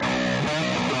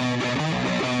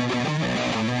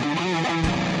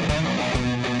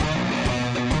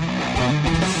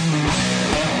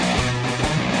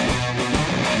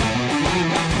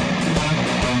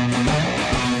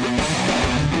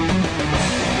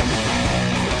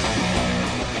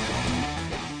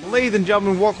Ladies and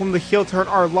gentlemen, welcome to Heel Turn,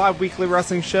 our live weekly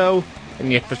wrestling show,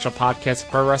 and the official podcast of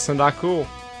ProWrestling.cool.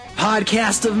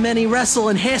 Podcast of many wrestle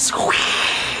and hiss.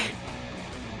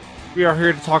 We are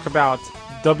here to talk about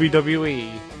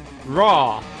WWE,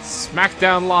 Raw,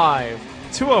 SmackDown Live,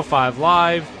 205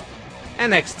 Live,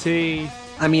 NXT.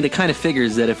 I mean, it kind of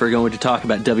figures that if we're going to talk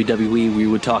about WWE, we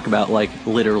would talk about, like,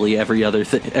 literally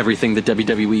everything that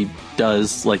WWE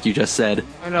does, like you just said.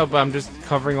 I know, but I'm just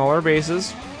covering all our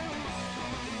bases.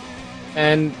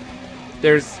 And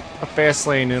there's a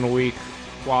Fastlane in a week.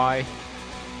 Why?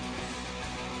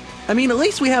 I mean, at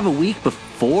least we have a week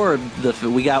before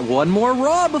we got one more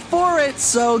Raw before it,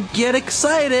 so get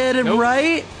excited, Nope.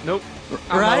 right? Nope.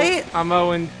 Right? I'm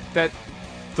Owen. That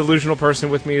delusional person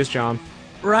with me is John.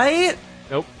 Right?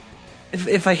 Nope.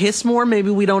 If I hiss more, maybe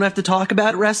we don't have to talk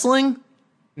about wrestling?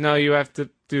 No, you have to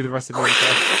do the rest of the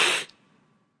intro.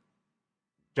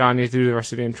 John, you have to do the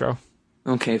rest of the intro.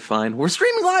 Okay, fine. We're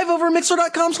streaming live over at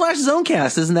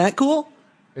Mixer.com/Zonecast. Isn't that cool?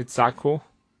 It's not cool.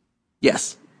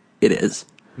 Yes, it is.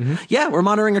 Mm-hmm. Yeah, we're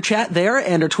monitoring our chat there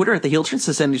and our Twitter at The Heel Turn,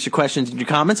 so send us your questions and your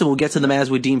comments, and we'll get to them as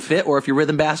we deem fit, or if you're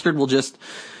Rhythm Bastard, we'll just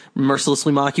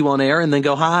mercilessly mock you on air and then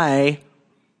go, hi.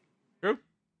 True.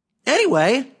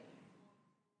 Anyway,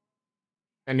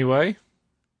 I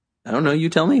don't know, you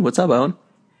tell me. What's up, Owen?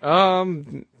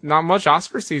 Not much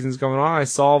Oscar season's going on. I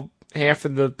saw half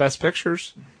of the best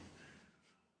pictures.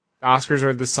 The Oscars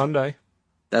are this Sunday.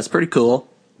 That's pretty cool.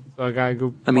 So I gotta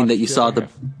go. I mean, that you saw other the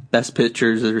half. best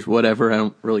pictures or whatever. I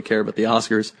don't really care about the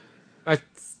Oscars.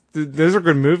 Those are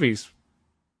good movies.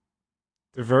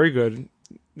 They're very good.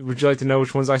 Would you like to know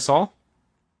which ones I saw?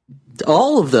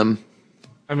 All of them.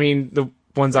 I mean, the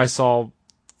ones I saw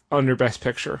under Best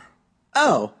Picture.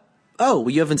 Oh, well,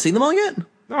 you haven't seen them all yet?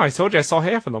 No, I told you I saw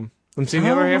half of them. I'm seeing the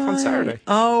other half on Saturday.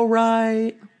 All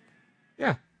right.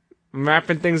 Yeah. I'm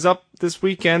wrapping things up this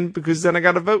weekend because then I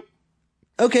gotta vote.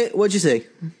 Okay, what'd you say?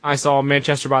 I saw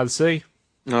Manchester by the Sea.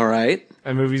 All right.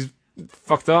 That movie's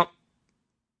fucked up.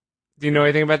 Do you know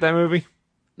anything about that movie?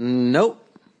 Nope.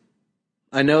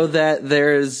 I know that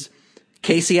there's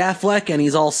Casey Affleck and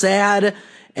he's all sad,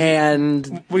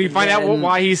 and When you find out then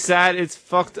why he's sad, it's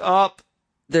fucked up.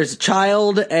 there's a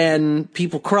child and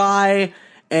people cry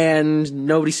and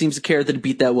nobody seems to care that he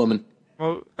beat that woman.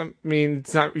 Well, I mean,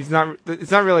 it's not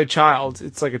really a child.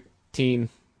 It's like a teen.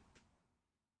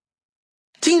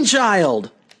 Teen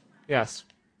child. Yes.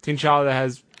 Teen child that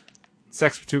has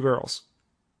sex with two girls.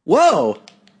 Whoa.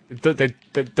 They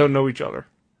don't know each other.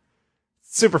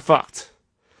 Super fucked.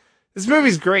 This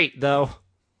movie's great, though.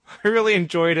 I really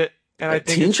enjoyed it. And I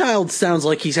think Teen child sounds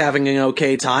like he's having an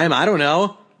okay time. I don't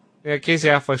know. yeah, Casey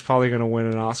Affleck's probably going to win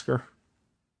an Oscar.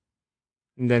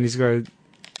 And then he's going to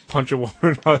punch a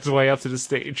woman on his way up to the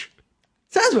stage.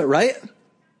 Sounds about right.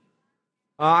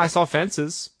 I saw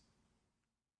Fences.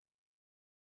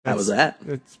 How was that?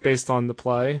 It's based on the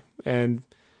play, and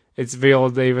it's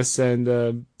Viola Davis and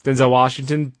Denzel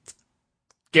Washington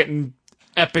getting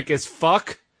epic as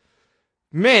fuck.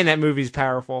 Man, that movie's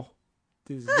powerful.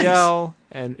 There's yell,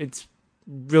 and it's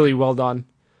really well done.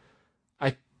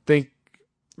 I think,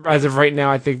 as of right now,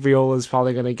 I think Viola's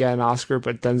probably going to get an Oscar,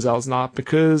 but Denzel's not,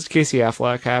 because Casey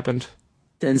Affleck happened.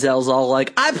 Denzel's all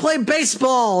like, I play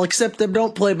baseball, except they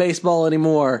don't play baseball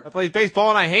anymore. I play baseball,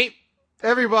 and I hate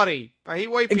everybody. I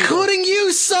hate white people. Including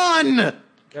you, son!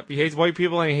 Yep, he hates white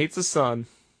people, and he hates the sun.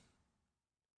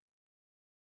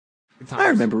 Good times. I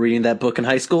remember reading that book in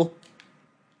high school.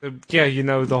 Yeah, you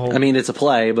know the whole... I mean, it's a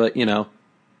play, but, you know,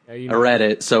 yeah, you I know. read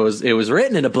it, so it was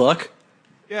written in a book.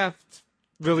 Yeah, it's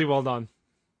really well done.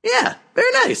 Yeah,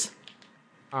 very nice.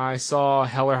 I saw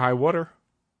Hell or High Water.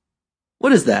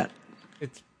 What is that?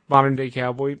 It's modern day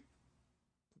cowboy.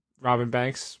 Robin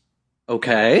Banks.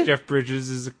 Okay. Jeff Bridges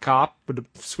is a cop with a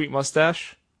sweet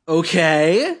mustache.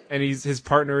 Okay. And his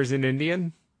partner is an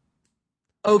Indian.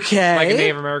 Okay. Like a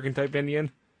Native American type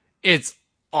Indian. It's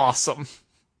awesome.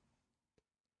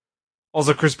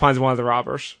 Also, Chris Pine's one of the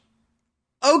robbers.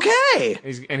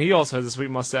 Okay. And he also has a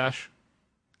sweet mustache.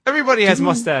 Everybody has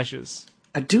mustaches.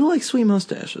 I do like sweet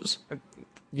mustaches.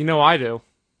 You know I do.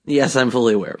 Yes, I'm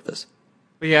fully aware of this.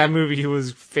 But yeah, that movie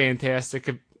was fantastic.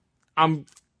 I'm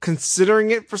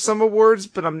considering it for some awards,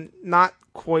 but I'm not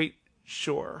quite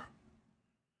sure.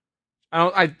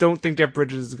 I don't think Jeff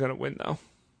Bridges is going to win, though.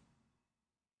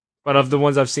 But of the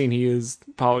ones I've seen, he is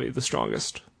probably the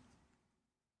strongest.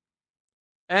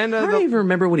 And I don't even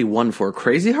remember what he won for.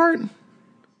 Crazy Heart?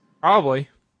 Probably.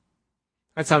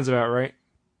 That sounds about right.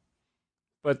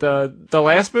 But the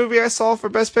last movie I saw for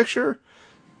Best Picture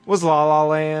was La La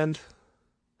Land.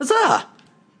 Huzzah!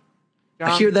 John,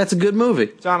 I hear that's a good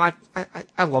movie. John,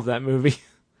 I love that movie.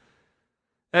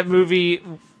 That movie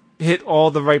hit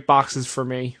all the right boxes for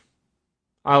me.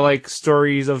 I like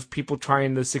stories of people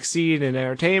trying to succeed in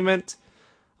entertainment.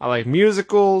 I like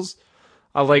musicals.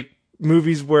 I like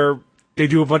movies where they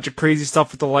do a bunch of crazy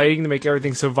stuff with the lighting to make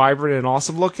everything so vibrant and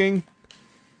awesome looking.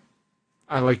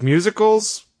 I like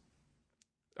musicals.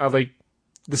 I like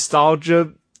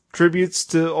nostalgia tributes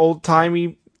to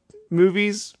old-timey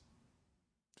movies.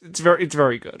 It's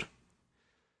very good.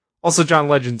 Also, John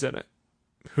Legend's in it,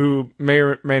 who may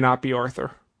or may not be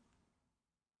Arthur.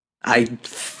 I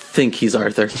think he's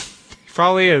Arthur. He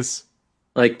probably is.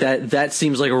 Like that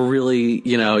seems like a really,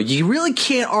 you really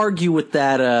can't argue with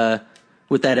that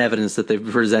evidence that they've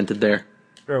presented there.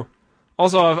 True.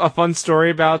 Also, a fun story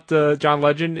about John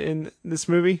Legend in this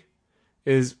movie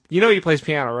is, he plays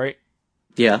piano, right?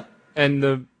 Yeah.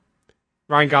 And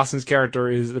Ryan Gosling's character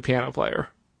is the piano player.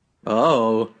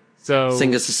 Oh. So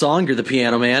sing us a song, you're the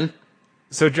piano man.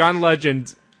 So John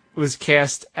Legend was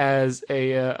cast as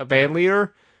a band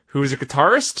leader who is a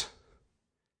guitarist.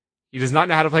 He does not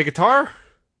know how to play guitar.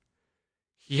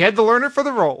 He had to learn it for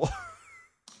the role.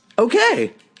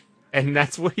 Okay. And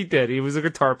that's what he did. He was a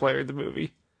guitar player in the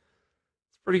movie.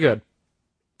 It's pretty good.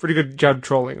 Pretty good job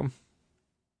trolling him.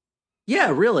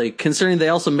 Yeah, really. Considering they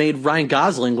also made Ryan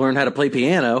Gosling learn how to play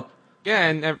piano. Yeah,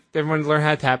 and everyone learned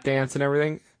how to tap dance and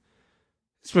everything.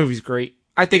 This movie's great.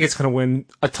 I think it's going to win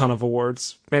a ton of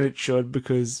awards. And it should,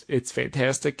 because it's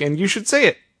fantastic. And you should say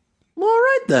it. Well, all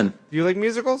right, then. Do you like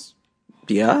musicals?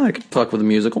 Yeah, I could fuck with a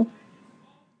musical.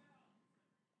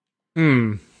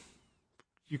 You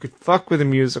could fuck with a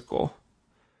musical.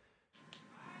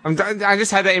 I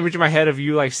just had that image in my head of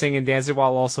you like singing and dancing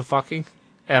while also fucking.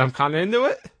 And I'm kind of into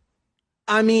it.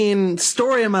 I mean,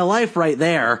 story of my life right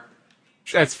there.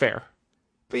 That's fair.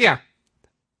 But yeah.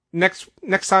 Next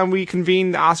time we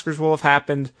convene, the Oscars will have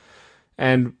happened.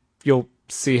 And you'll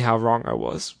see how wrong I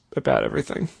was about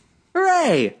everything.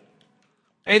 Hooray!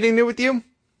 Anything new with you?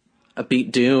 I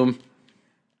beat Doom.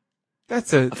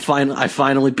 That's I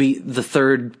finally beat the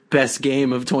third best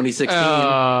game of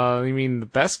 2016. You mean the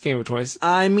best game of 2016?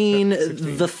 I mean,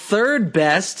 the third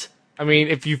best. I mean,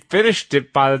 if you finished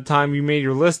it by the time you made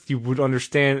your list, you would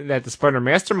understand that the Spider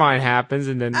Mastermind happens,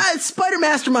 and then Spider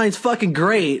Mastermind's fucking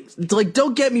great. Like,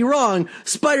 don't get me wrong,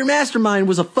 Spider Mastermind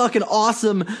was a fucking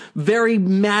awesome, very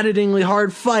maddeningly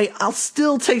hard fight. I'll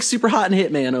still take Super Hot and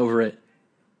Hitman over it.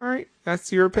 All right,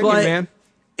 that's your opinion, But man.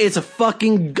 It's a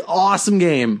fucking awesome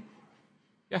game.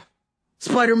 Yeah.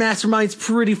 Spider Mastermind's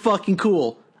pretty fucking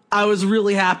cool. I was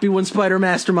really happy when Spider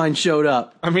Mastermind showed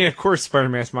up. I mean, of course, Spider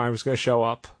Mastermind was going to show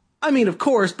up. I mean, of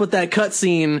course, but that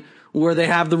cutscene where they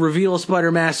have the reveal of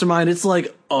Spider Mastermind, it's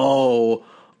like, oh,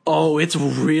 it's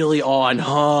really on,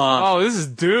 huh? Oh, this is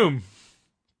Doom.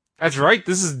 That's right,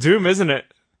 this is Doom, isn't it?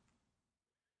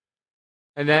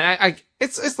 And then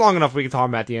it's long enough we can talk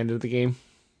about the end of the game.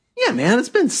 Yeah, man, it's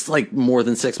been like more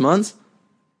than 6 months.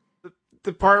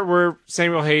 The part where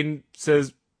Samuel Hayden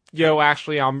says, "Yo,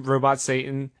 actually, I'm Robot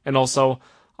Satan," and also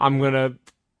I'm gonna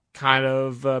kind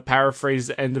of paraphrase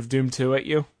the end of Doom 2 at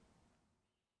you.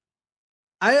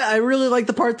 I really like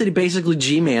the part that he basically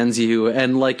G-mans you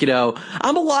and, like, I'm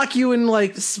gonna lock you in,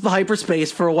 like,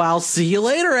 hyperspace for a while. See you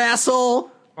later,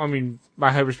 asshole! I mean, by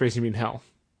hyperspace, you mean hell.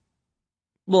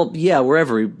 Well, yeah,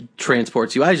 wherever he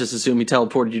transports you. I just assume he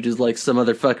teleported you to, like, some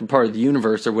other fucking part of the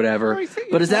universe or whatever.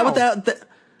 But is that what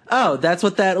oh, that's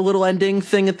what that little ending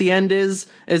thing at the end is?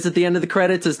 Is at the end of the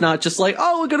credits, it's not just like,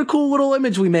 oh, look at a cool little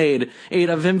image we made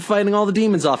of him fighting all the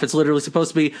demons off. It's literally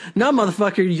supposed to be, no,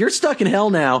 motherfucker, you're stuck in hell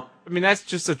now. I mean, that's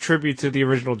just a tribute to the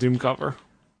original Doom cover.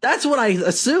 That's what I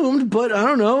assumed, but I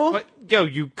don't know. But,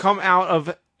 you come out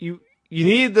of... You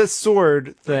need the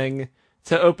sword thing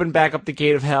to open back up the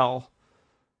gate of hell.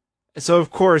 So,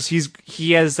 of course,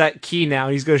 he has that key now.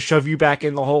 He's going to shove you back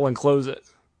in the hole and close it.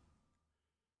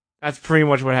 That's pretty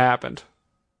much what happened.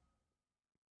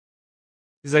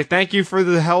 He's like, thank you for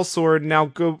the hell sword. Now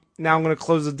I'm going to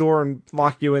close the door and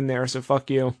lock you in there, so fuck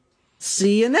you.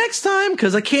 See you next time,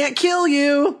 because I can't kill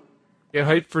you. Get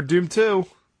hyped for Doom 2.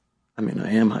 I mean,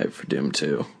 I am hyped for Doom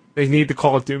 2. They need to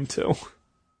call it Doom 2.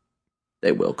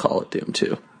 They will call it Doom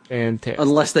 2. Fantastic.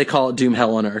 Unless they call it Doom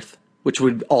Hell on Earth, which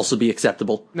would also be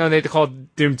acceptable. No, they have to call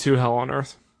it Doom 2 Hell on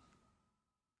Earth.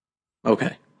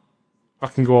 Okay.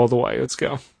 Fucking go all the way. Let's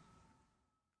go.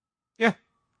 Yeah.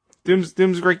 Doom's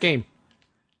a great game.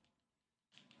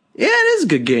 Yeah, it is a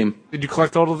good game. Did you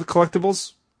collect all of the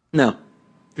collectibles? No.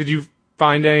 Did you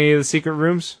find any of the secret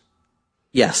rooms?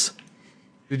 Yes.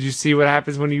 Did you see what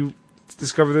happens when you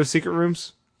discover those secret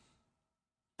rooms?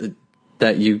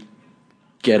 That you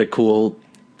get a cool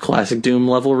classic Doom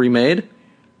level remade?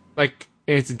 Like,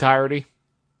 in its entirety?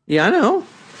 Yeah, I know.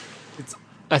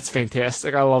 That's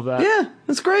fantastic. I love that. Yeah,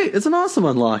 it's great. It's an awesome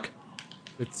unlock.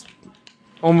 It's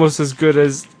almost as good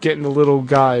as getting the little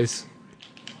guys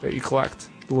that you collect.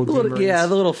 The little Doom Yeah, Marines.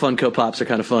 the little Funko Pops are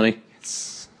kind of funny.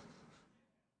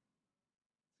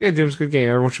 Yeah, Doom's a good game.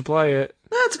 Everyone should play it.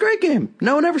 That's a great game.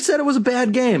 No one ever said it was a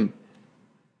bad game.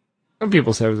 Some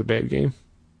people say it was a bad game.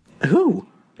 Who?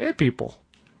 Bad people.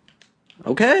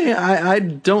 Okay, I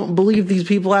don't believe these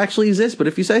people actually exist, but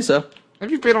if you say so.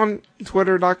 Have you been on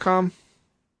Twitter.com?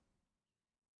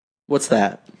 What's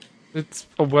that? It's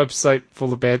a website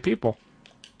full of bad people.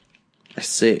 I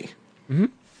see.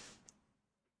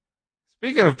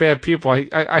 Speaking of bad people,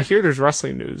 I hear there's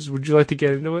wrestling news. Would you like to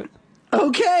get into it?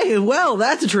 Okay, well,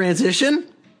 that's a transition.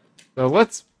 So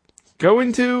let's go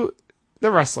into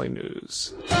the wrestling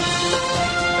news.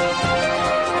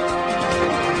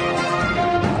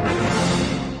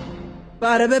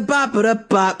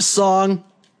 Ba-da-ba-ba-ba-da-bop song.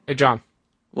 Hey, John.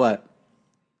 What?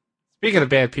 Speaking of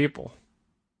bad people,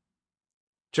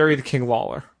 Jerry the King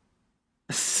Lawler.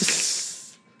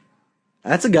 That's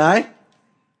a guy.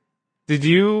 Did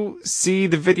you see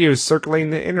the videos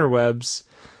circulating the interwebs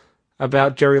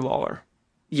about Jerry Lawler?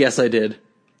 Yes, I did.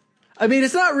 I mean,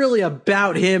 it's not really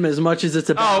about him as much as it's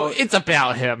about... Oh, it's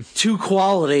about him. to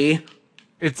quality.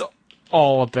 It's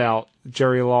all about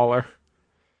Jerry Lawler.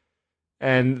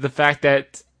 And the fact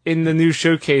that in the new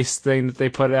showcase thing that they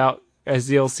put out as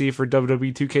DLC for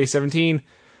WWE 2K17,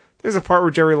 there's a part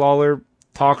where Jerry Lawler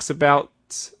talks about...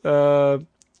 who's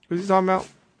he talking about?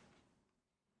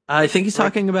 I think he's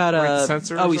talking about...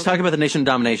 he's talking about the Nation of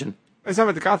Domination. He's talking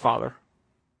about The Godfather.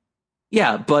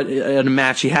 Yeah, but in a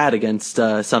match he had against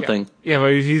something. Yeah,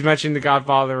 but he's mentioning The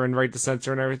Godfather and Right to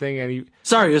Censor and everything, and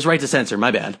Sorry, it was Right to Censor,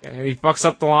 my bad. and he fucks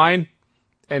up the line,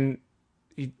 and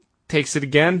he takes it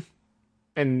again,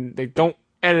 and they don't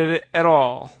edit it at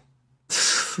all.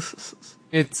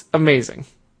 It's amazing.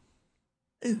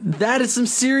 That is some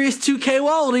serious 2K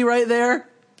quality right there.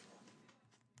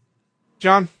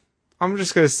 John, I'm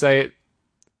just going to say it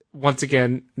once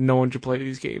again, no one should play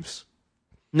these games.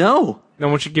 No. No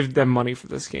one should give them money for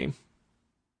this game.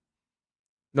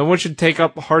 No one should take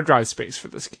up hard drive space for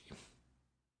this game.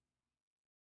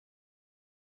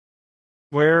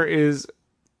 Where is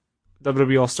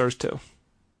WWE All-Stars 2?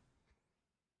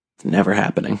 It's never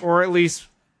happening. Or at least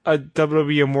a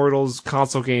WWE Immortals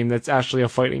console game that's actually a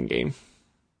fighting game.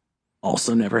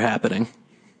 Also never happening.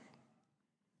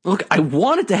 Look, I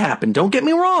want it to happen. Don't get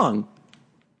me wrong.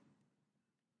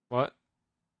 What?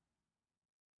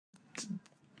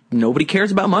 Nobody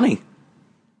cares about money.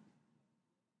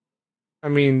 I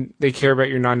mean, they care about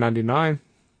your $9.99.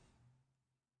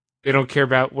 They don't care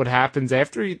about what happens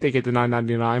after they get the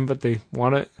 $9.99, but they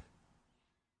want it.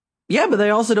 Yeah, but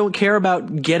they also don't care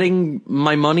about getting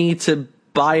my money to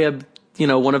buy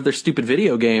one of their stupid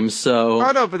video games, so...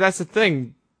 Oh, no, but that's the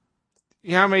thing.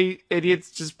 You know how many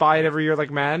idiots just buy it every year like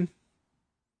mad?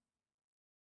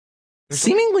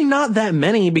 Seemingly not that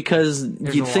many, because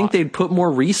you'd think lot. they'd put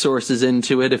more resources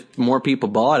into it if more people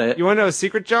bought it. You want to know a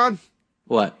secret, John?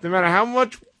 What? No matter how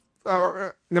much,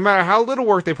 no matter how little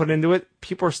work they put into it,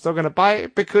 people are still going to buy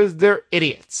it because they're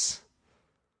idiots.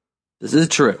 This is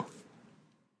true.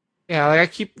 Yeah, like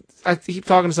I keep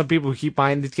talking to some people who keep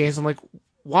buying these games. I'm like,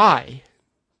 why?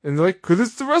 And they're like, 'cause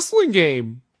it's the wrestling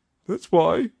game. That's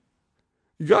why.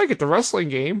 You gotta get the wrestling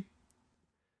game.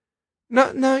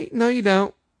 No, you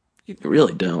don't. You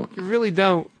really don't. You really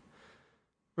don't.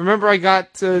 Remember I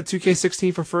got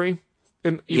 2K16 for free?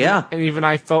 And even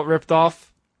I felt ripped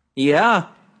off? Yeah.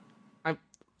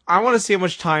 I want to see how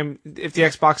much time, if the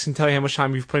Xbox can tell you how much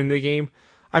time you've put into the game.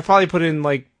 I probably put in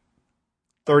like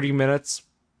 30 minutes,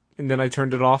 and then I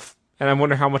turned it off. And I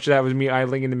wonder how much of that was me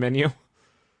idling in the menu.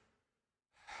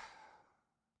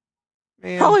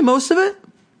 Man. Probably most of it.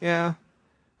 Yeah.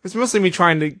 It's mostly me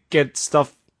trying to get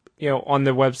stuff, on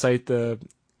the website to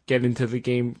get into the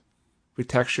game with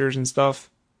textures and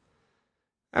stuff.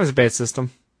 That was a bad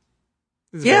system.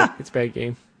 It's a bad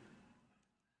game.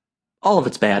 All of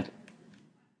it's bad.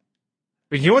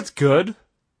 But you know what's good?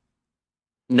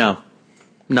 No.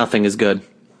 Nothing is good.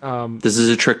 This is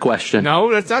a trick question.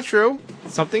 No, that's not true.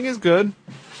 Something is good.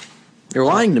 You're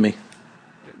lying to me.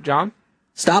 John?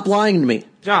 Stop lying to me.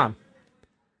 John,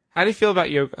 how do you feel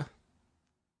about yoga?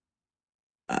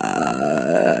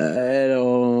 I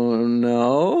don't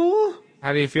know.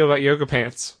 How do you feel about yoga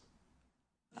pants?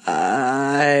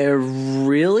 I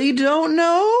really don't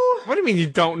know. What do you mean you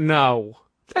don't know?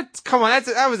 Come on,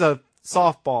 that was a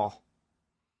softball.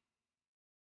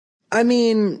 I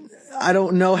mean, I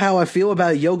don't know how I feel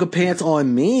about yoga pants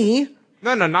on me.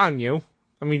 No, not on you.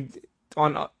 I mean,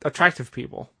 on attractive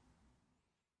people.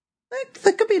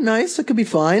 That could be nice. It could be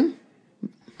fine.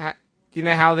 you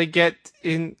know how they get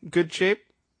in good shape?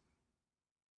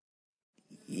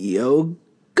 Yoga?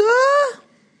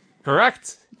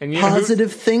 Correct. And you know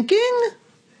Positive thinking?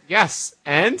 Yes,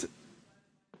 and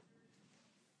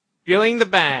feeling the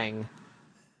bang.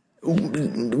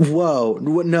 Whoa!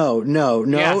 No!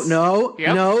 Yes. No!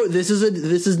 Yep. No! This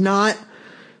is not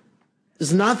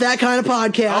that kind of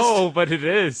podcast. Oh, but it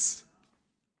is.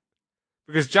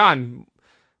 Because John,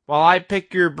 while I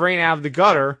pick your brain out of the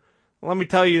gutter, let me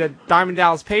tell you that Diamond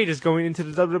Dallas Page is going into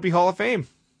the WWE Hall of Fame.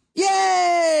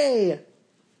 Yay!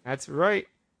 That's right.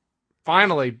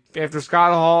 Finally, after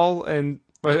Scott Hall and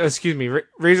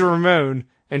Razor Ramon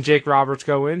and Jake Roberts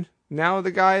go in, now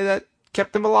the guy that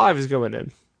kept him alive is going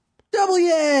in. Double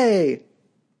yay!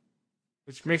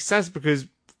 Which makes sense because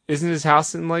isn't his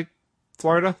house in like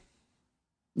Florida?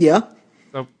 Yeah.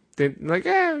 So they're like,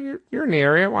 you're in the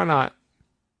area, why not?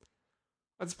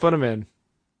 Let's put him in.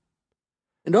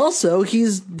 And also,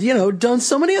 he's, done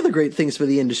so many other great things for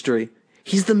the industry.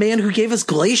 He's the man who gave us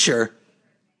Glacier.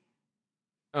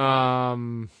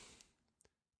 You're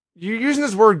using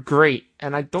this word great,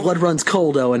 and I don't... Blood runs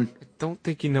cold, Owen. I don't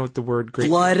think you know what the word great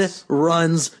Blood means.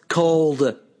 runs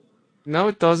cold. No,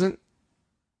 it doesn't.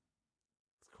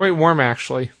 It's quite warm,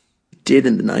 actually. It did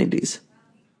in the 90s.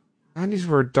 90s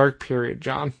were a dark period,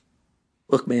 John.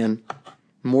 Look, man,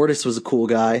 Mortis was a cool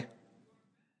guy.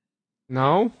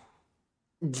 No?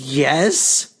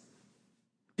 Yes.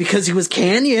 Because he was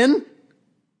Canyon.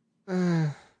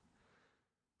 Who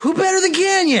better than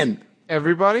Canyon?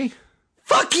 Everybody?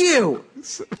 Fuck you!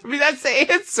 I mean, that's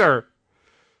the answer.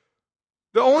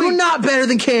 Who not better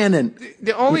than Canyon?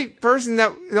 The only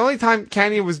time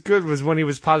Canyon was good was when he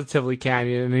was positively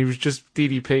Canyon, and he was just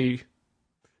DDP.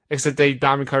 Except they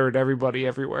diamond cuttered everybody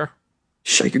everywhere.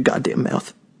 Shut your goddamn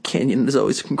mouth. Canyon is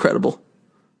always incredible.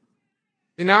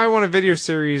 And now I want a video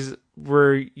series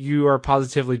where you are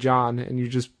positively John, and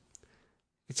it's just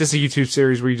a YouTube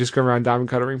series where you just go around diamond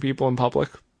cuttering people in public.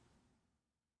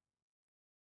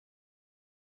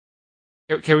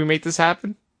 Can we make this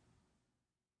happen?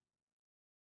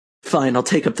 Fine, I'll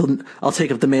take up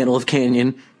the mantle of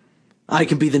Canyon. I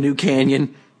can be the new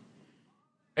Canyon.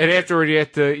 And afterward, you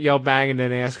have to yell bang and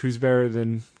then ask who's better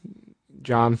than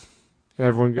John. And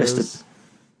everyone goes,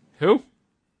 who?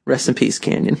 Rest in peace,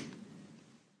 Canyon.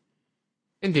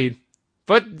 Indeed.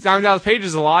 But Diamond Dallas Page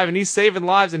is alive, and he's saving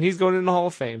lives, and he's going in the Hall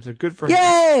of Fame. So good for him.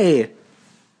 Yay!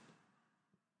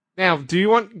 Now, do you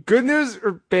want good news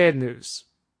or bad news?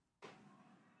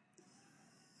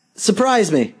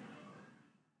 Surprise me.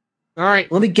 All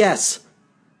right. Let me guess.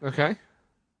 Okay.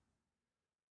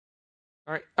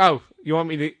 All right. Oh, you want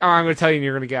me to... Oh, I'm going to tell you and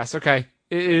you're going to guess. Okay.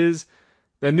 It is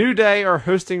the New Day are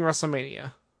hosting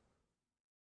WrestleMania.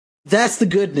 That's the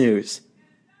good news.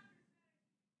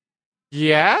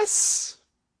 Yes?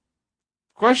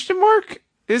 Question mark?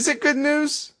 Is it good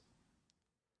news?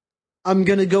 I'm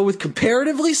going to go with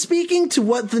comparatively speaking to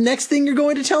what the next thing you're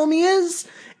going to tell me is.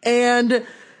 And,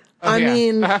 I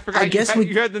guess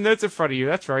you had the notes in front of you.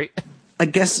 That's right. I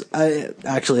guess I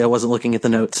wasn't looking at the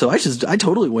notes, so I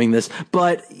totally wing this.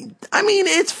 But I mean,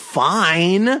 it's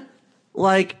fine.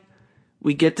 Like,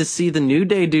 we get to see the New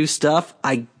Day do stuff,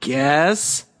 I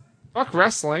guess. Fuck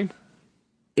wrestling.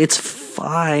 It's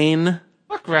fine.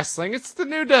 Fuck wrestling. It's the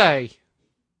New Day.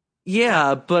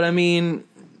 Yeah, but I mean,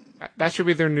 that should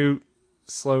be their new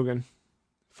slogan.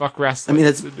 Fuck wrestling. I mean,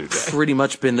 that's pretty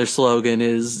much been their slogan.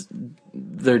 Is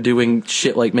they're doing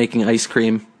shit like making ice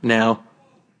cream now.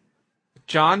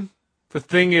 John, the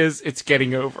thing is, it's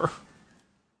getting over.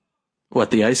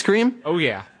 What, the ice cream? Oh,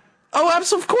 yeah. Oh,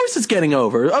 of course it's getting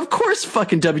over. Of course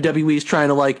fucking WWE is trying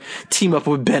to, like, team up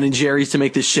with Ben and Jerry's to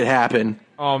make this shit happen.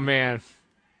 Oh, man.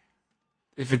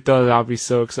 If it does, I'll be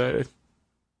so excited.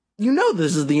 You know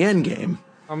this is the end game.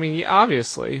 I mean, yeah,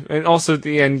 obviously. And also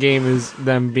the end game is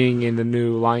them being in the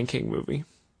new Lion King movie.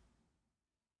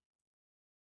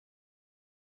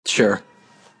 Sure.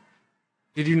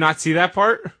 Did you not see that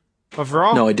part?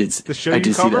 Overall? No, I did. I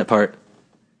did see that part.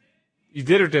 You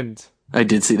did or didn't? I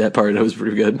did see that part. It was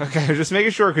pretty good. Okay, just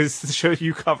making sure because it's the show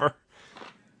you cover.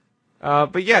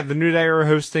 But yeah, the New Day are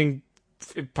hosting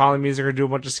Polymies. They're going to do a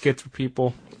bunch of skits with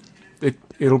people.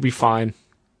 It'll be fine.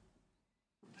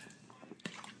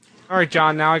 All right,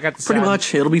 John, now I got the Pretty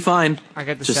much, it'll be fine. I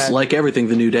got the Just sad like everything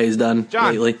the New Day's done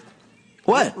John, lately.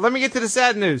 What? Let me get to the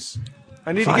sad news.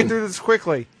 I need to get through this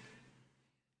quickly.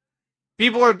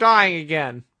 People are dying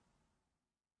again.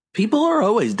 People are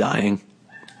always dying.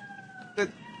 That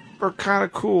are kind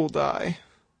of cool die.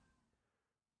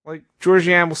 Like George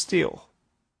Animal Steel.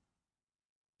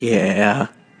 Yeah.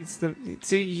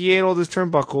 He ate all those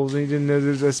turnbuckles and he didn't know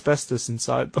there's asbestos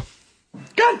inside them.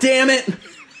 God damn it!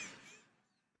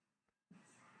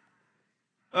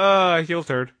 Heel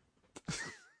turd.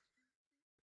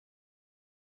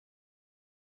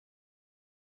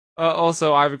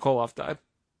 Also, Ivan Koloff died.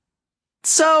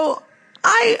 So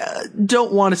I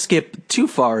don't want to skip too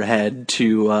far ahead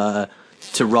to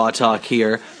Raw Talk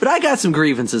here, but I got some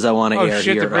grievances I want to air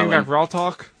shit, here. To bring Owen. back Raw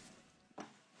Talk?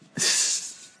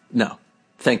 No.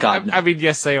 Thank God, no. I mean,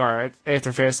 yes, they are.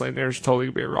 After Fastlane, there's totally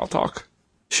going to be a Raw Talk.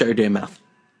 Shut your damn mouth.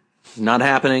 Not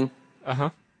happening. Uh-huh.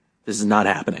 This is not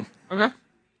happening. Okay.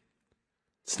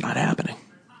 It's not happening.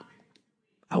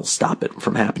 I will stop it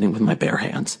from happening with my bare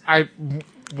hands. I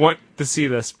want to see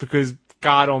this because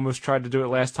God almost tried to do it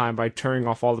last time by turning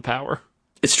off all the power.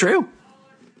 It's true.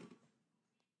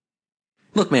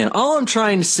 Look, man, all I'm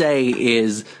trying to say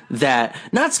is that,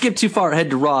 not skip too far ahead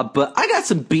to Raw, but I got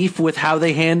some beef with how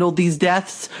they handled these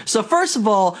deaths. So first of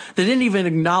all, they didn't even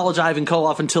acknowledge Ivan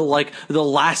Koloff until, like, the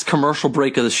last commercial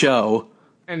break of the show.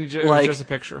 And it was just a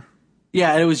picture.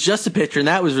 Yeah, it was just a picture, and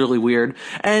that was really weird.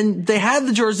 And they had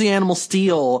the Jersey Animal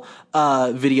Steel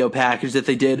video package that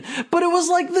they did, but it was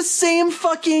like the same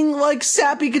fucking, like,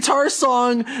 sappy guitar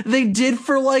song they did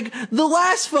for, like, the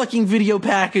last fucking video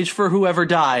package for whoever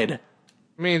died.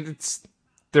 I mean, it's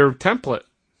their template.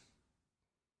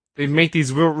 They make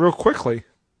these real quickly.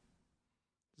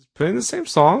 Just put in the same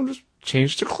song, just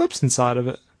change the clips inside of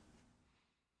it.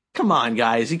 Come on,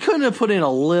 guys. You couldn't have put in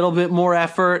a little bit more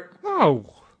effort?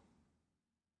 No.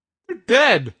 They're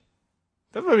dead.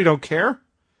 They really don't care.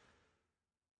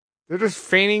 They're just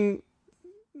feigning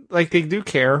like they do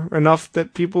care enough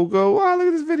that people go, wow, look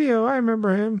at this video. I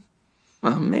remember him.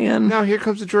 Oh, man. Now here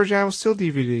comes the George Animal Steel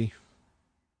DVD.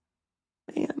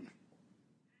 Man.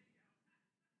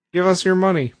 Give us your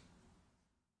money.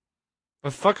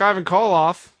 But fuck Ivan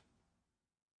Koloff.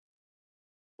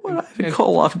 What did Ivan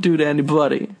Koloff do to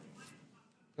anybody?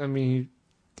 I mean,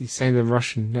 he sang the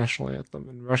Russian national anthem,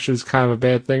 and Russia's kind of a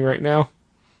bad thing right now.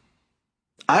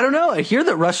 I don't know. I hear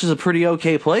that Russia's a pretty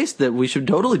okay place that we should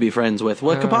totally be friends with.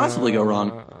 What could possibly go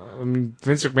wrong? I mean,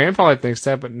 Vince McMahon probably thinks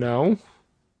that, but no.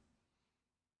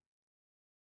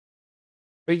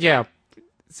 But yeah,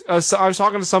 so I was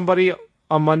talking to somebody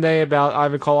on Monday about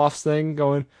Ivan Koloff's thing,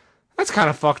 going, that's kind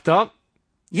of fucked up.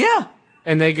 Yeah.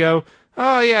 And they go,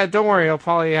 oh yeah, don't worry, I'll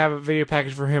probably have a video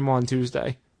package for him on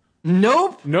Tuesday.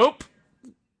 Nope.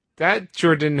 That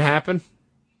sure didn't happen.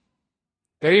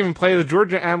 They didn't even play the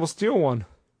Georgia Animal Steel one.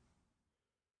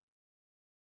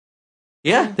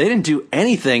 Yeah, they didn't do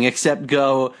anything except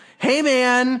go, hey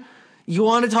man, you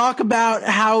want to talk about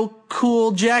how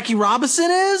cool Jackie Robinson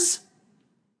is?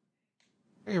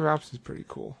 Hey, Robinson's pretty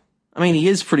cool. I mean, he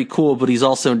is pretty cool, but he's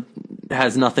also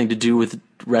has nothing to do with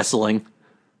wrestling.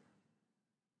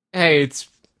 Hey, it's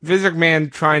Vince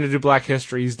McMahon trying to do Black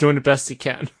History. He's doing the best he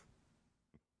can.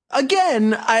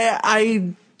 Again,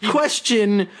 I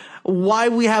question why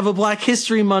we have a Black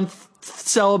History Month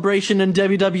celebration in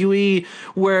WWE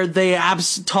where they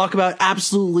talk about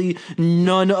absolutely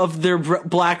none of their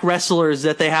black wrestlers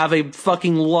that they have a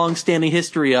fucking long-standing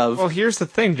history of. Well, here's the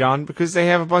thing, John, because they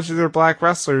have a bunch of their black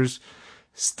wrestlers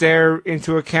stare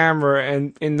into a camera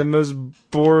and in the most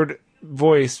bored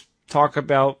voice talk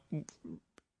about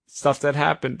stuff that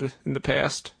happened in the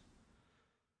past.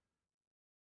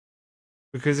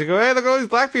 Because they go, hey, look at all these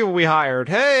black people we hired.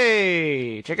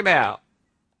 Hey, check it out.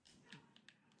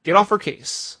 Get off her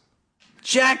case.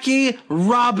 Jackie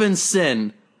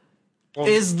Robinson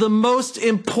is the most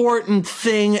important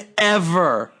thing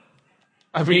ever.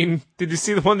 I mean, did you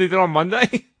see the one they did on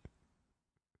Monday?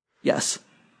 Yes.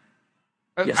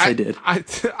 Yes, I did.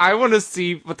 I want to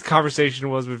see what the conversation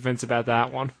was with Vince about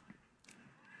that one.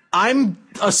 I'm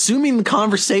assuming the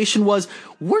conversation was,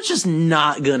 we're just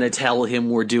not going to tell him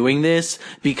we're doing this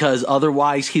because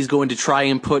otherwise he's going to try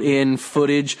and put in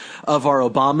footage of our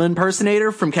Obama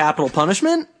impersonator from Capital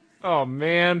Punishment. Oh,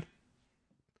 man.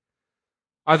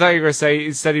 I thought you were going to say,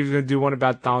 instead he was going to do one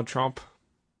about Donald Trump.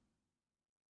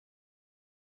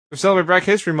 We're celebrating Black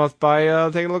History Month by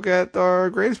taking a look at our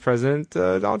greatest president,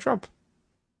 Donald Trump.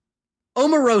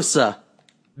 Omarosa.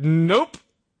 Nope.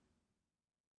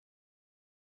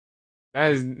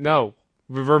 That is, no.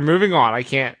 We're moving on. I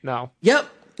can't, no. Yep.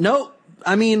 Nope.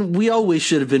 I mean, we always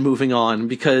should have been moving on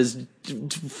because,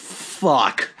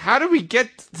 fuck. How do we get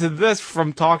to this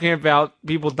from talking about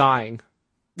people dying?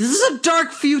 This is a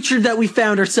dark future that we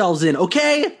found ourselves in,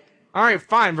 okay? Alright,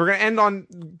 fine. We're going to end on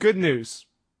good news.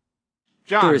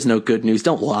 John. There is no good news.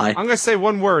 Don't lie. I'm going to say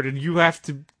one word and you have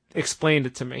to explain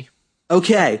it to me.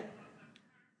 Okay.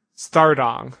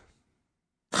 Stardong.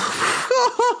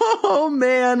 Oh,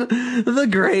 man. The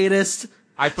greatest.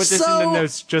 I put this in the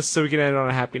notes just so we can end on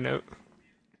a happy note.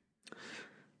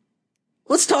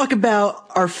 Let's talk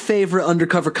about our favorite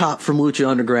undercover cop from Lucha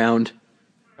Underground.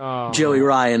 Joey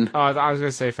Ryan. I was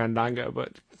going to say Fandango,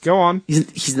 but go on.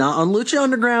 He's not on Lucha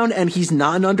Underground, and he's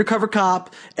not an undercover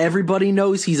cop. Everybody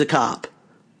knows he's a cop.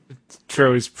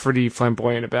 True, he's pretty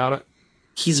flamboyant about it.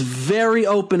 He's very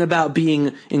open about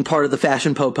being in part of the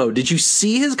fashion popo. Did you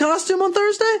see his costume on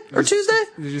Thursday or Tuesday?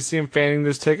 Did you see him fanning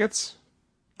those tickets?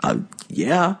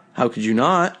 Yeah. How could you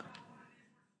not?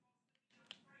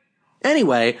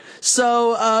 Anyway,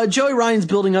 so Joey Ryan's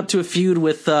building up to a feud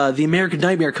with the American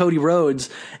Nightmare Cody Rhodes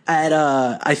at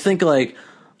I think like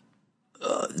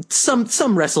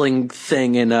some wrestling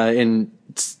thing in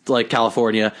like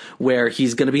California, where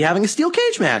he's going to be having a steel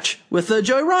cage match with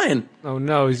Joey Ryan. Oh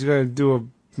no, he's going to do a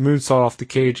moonsault off the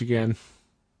cage again.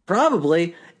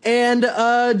 Probably. And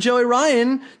Joey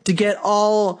Ryan, to get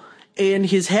all in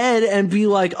his head and be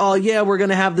like, oh yeah, we're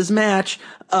going to have this match,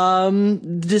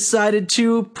 decided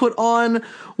to put on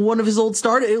one of his old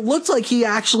it looks like he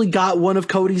actually got one of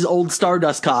Cody's old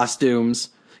Stardust costumes.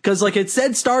 Cause like it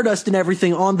said Stardust and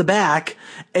everything on the back,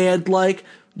 and like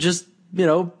just,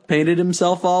 painted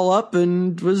himself all up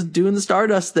and was doing the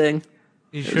Stardust thing.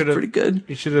 He should have, pretty good.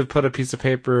 He should have put a piece of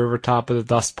paper over top of the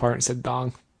dust part and said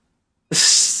dong.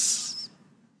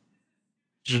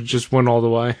 Just went all the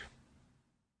way.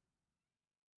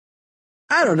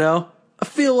 I don't know. I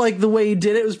feel like the way he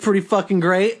did it was pretty fucking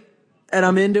great, and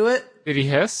I'm into it. Did he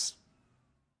hiss?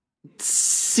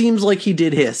 Seems like he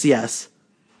did hiss, yes.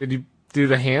 Did he do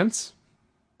the hands?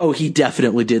 Oh, he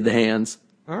definitely did the hands.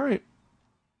 All right.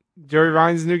 Joey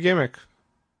Ryan's new gimmick.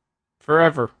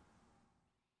 Forever.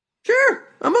 Sure,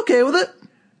 I'm okay with it.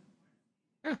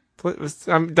 Yeah.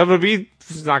 WWE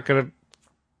is not going to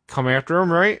come after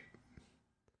him, right?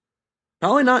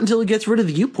 Probably not until he gets rid of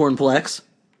the YouPornplex.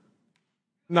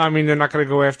 No, I mean, they're not going to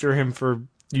go after him for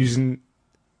using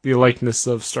the likeness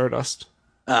of Stardust.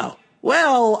 Oh.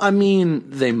 Well, I mean,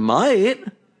 they might.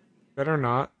 Better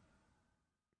not.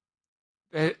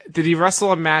 Did he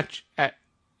wrestle a match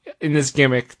in this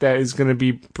gimmick that is going to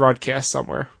be broadcast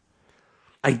somewhere?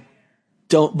 I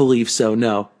don't believe so,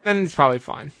 no. Then it's probably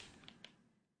fine.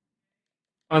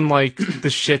 Unlike the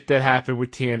shit that happened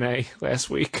with TNA last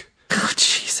week. Oh,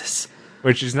 Jesus.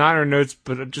 Which is not in our notes,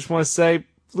 but I just want to say,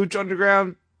 Lucha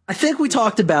Underground. I think we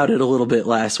talked about it a little bit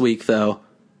last week, though.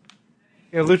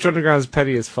 Yeah, Lucha Underground is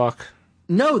petty as fuck.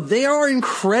 No, they are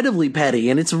incredibly petty,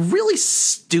 and it's really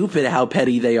stupid how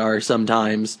petty they are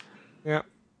sometimes. Yeah.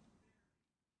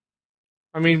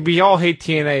 I mean, we all hate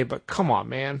TNA, but come on,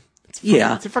 man.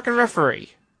 It's a fucking referee.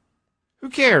 Who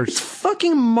cares? It's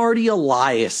fucking Marty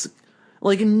Elias.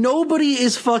 Like, nobody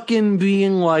is fucking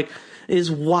being like, is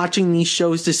watching these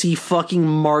shows to see fucking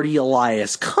Marty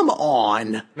Elias. Come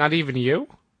on. Not even you?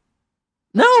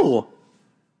 No.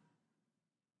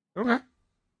 Okay.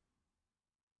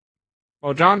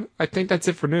 Well, John, I think that's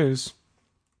it for news.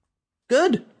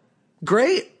 Good.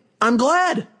 Great. I'm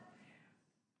glad.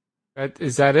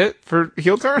 Is that it for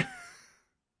Heel Turn?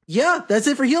 Yeah, that's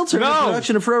it for Heel Turn. No.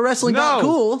 Production of Pro Wrestling. No.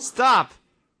 Cool. Stop.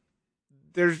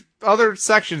 There's other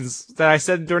sections that I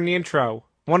said during the intro.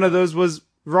 One of those was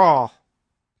Raw.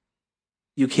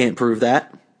 You can't prove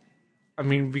that. I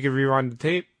mean, we could rewind the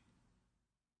tape.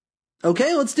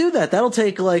 Okay, let's do that. That'll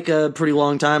take like a pretty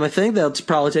long time, I think. That'll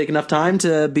probably take enough time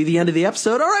to be the end of the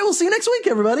episode. All right, we'll see you next week,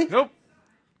 everybody. Nope.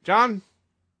 John,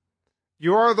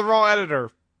 you are the Raw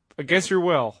editor. Against your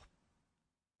will.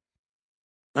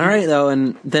 All right, though,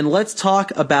 and then let's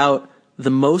talk about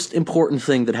the most important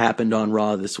thing that happened on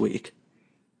Raw this week.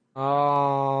 We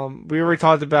already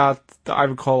talked about the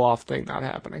Ivan Koloff thing not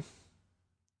happening.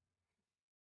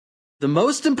 The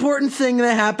most important thing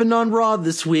that happened on Raw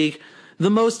this week, the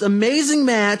most amazing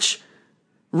match,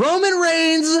 Roman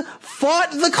Reigns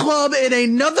fought the Club in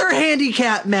another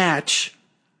handicap match.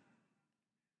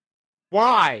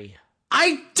 Why?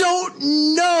 I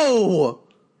don't know.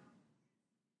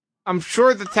 I'm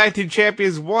sure the tag team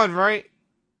champions won, right?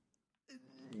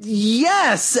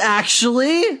 Yes,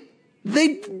 actually.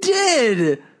 They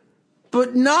did.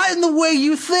 But not in the way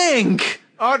you think.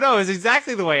 Oh, no, it's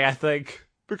exactly the way I think.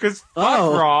 Because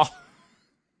fuck Raw.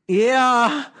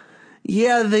 Yeah.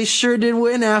 Yeah, they sure did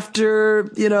win after,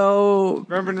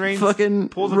 Roman Reigns fucking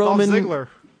pulled a Roman Dolph Ziggler.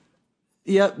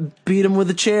 Yep, beat him with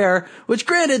a chair. Which,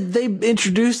 granted, they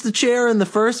introduced the chair in the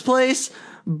first place,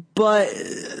 but...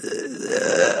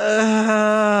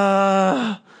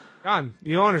 John,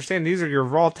 you don't understand. These are your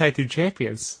Raw Tag Team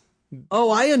Champions. Oh,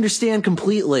 I understand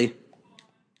completely.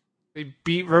 They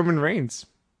beat Roman Reigns.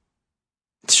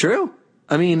 It's true.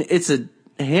 I mean, it's a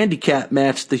handicap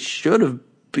match. They should have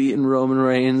beaten Roman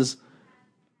Reigns.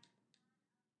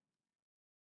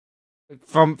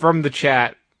 From the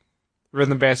chat,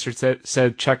 Rhythm Bastard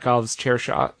said Chekhov's chair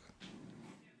shot.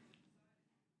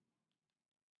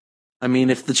 I mean,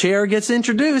 if the chair gets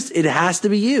introduced, it has to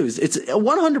be used. It's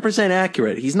 100%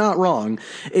 accurate. He's not wrong.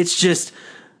 It's just,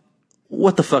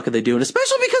 what the fuck are they doing?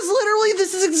 Especially because literally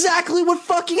this is exactly what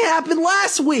fucking happened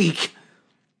last week.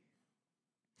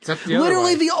 Except the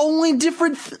literally other way. the only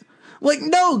different...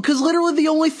 no, because literally the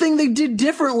only thing they did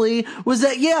differently was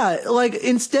that,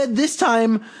 instead this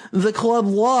time the club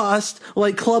lost,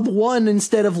 club won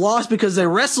instead of lost because they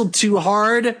wrestled too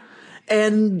hard,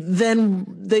 and then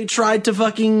they tried to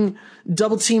fucking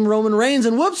double team Roman Reigns,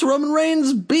 and whoops, Roman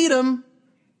Reigns beat him.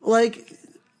 What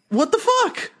the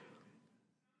fuck?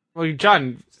 Well,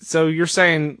 John, so you're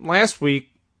saying last week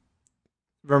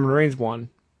Roman Reigns won.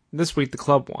 This week the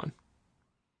club won.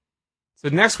 So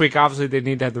next week, obviously, they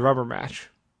need to have the rubber match.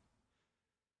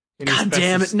 God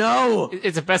damn it, no!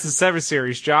 It's a best of 7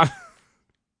 series, John.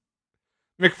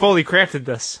 Mick Foley crafted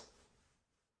this.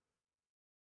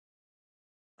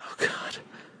 Oh, God.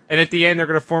 And at the end, they're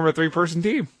going to form a 3-person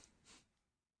team.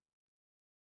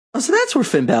 Oh, so that's where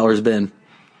Finn Balor's been.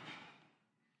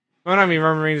 Well, I mean,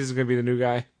 Roman Reigns is going to be the new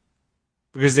guy.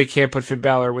 Because they can't put Finn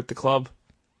Balor with the club.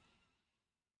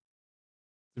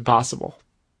 Impossible.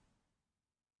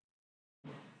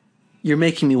 You're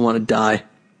making me want to die.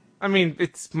 I mean,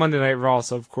 it's Monday Night Raw,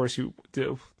 so of course you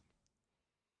do.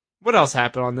 What else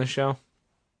happened on this show?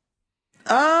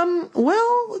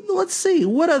 Well, let's see.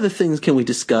 What other things can we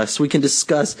discuss? We can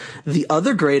discuss the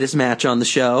other greatest match on the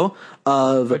show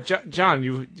of... But John,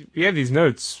 you have these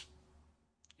notes.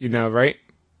 You know, right?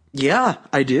 Yeah,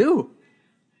 I do.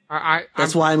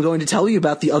 That's why I'm going to tell you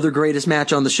about the other greatest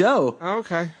match on the show. Oh,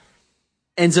 okay.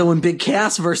 Enzo and Big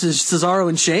Cass versus Cesaro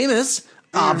and Sheamus,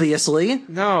 obviously.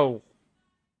 No.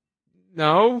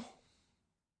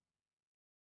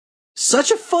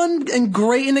 Such a fun and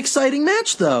great and exciting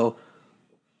match, though.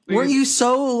 Weren't you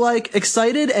so,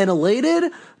 excited and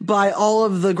elated by all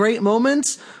of the great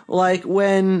moments? Like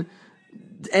when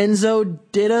Enzo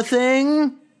did a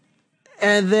thing,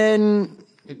 and then...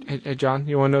 Hey, John,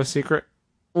 you want to know a secret?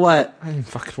 What? I didn't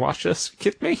fucking watch this. You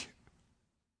kidding me?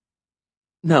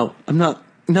 No, I'm not.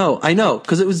 No, I know,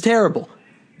 because it was terrible.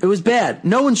 It was bad.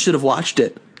 No one should have watched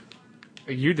it.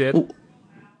 You did.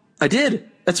 I did.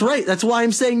 That's right. That's why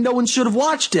I'm saying no one should have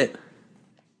watched it.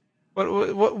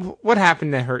 What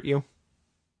happened that hurt you?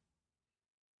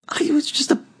 It was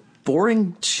just a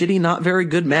boring, shitty, not very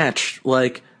good match.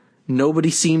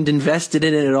 Nobody seemed invested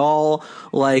in it at all.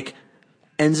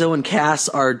 Enzo and Cass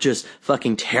are just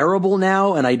fucking terrible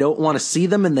now, and I don't want to see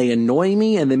them, and they annoy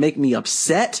me, and they make me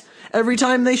upset every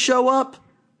time they show up.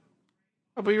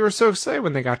 Oh, but you were so excited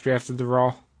when they got drafted to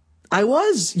Raw. I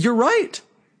was. You're right.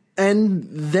 And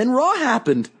then Raw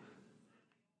happened.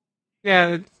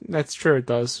 Yeah, that's true. It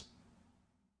does.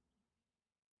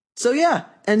 So yeah,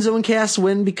 Enzo and Cass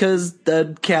win because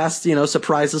the Cass,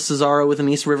 surprises Cesaro with an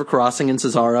East River Crossing, and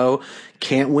Cesaro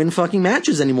can't win fucking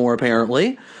matches anymore,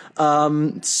 apparently.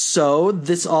 So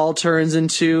this all turns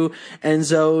into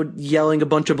Enzo yelling a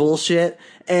bunch of bullshit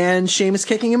and Sheamus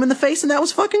kicking him in the face, and that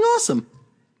was fucking awesome.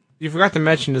 You forgot to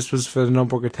mention this was for the No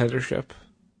More Contendership.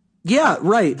 Yeah,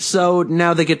 right. So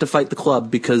now they get to fight the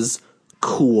club because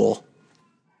cool.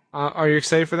 Are you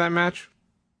excited for that match?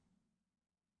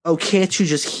 Oh, can't you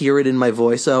just hear it in my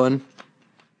voice, Owen?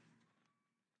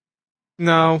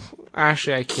 No,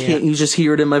 actually I can't. Can't you just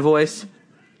hear it in my voice?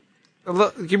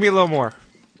 Give me a little more.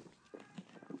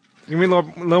 Give me a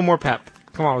little more pep.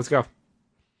 Come on, let's go.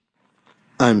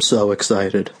 I'm so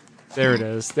excited. There it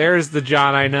is. There's the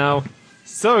John I know.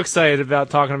 So excited about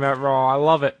talking about Raw. I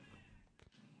love it.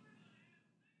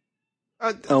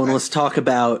 Owen, let's talk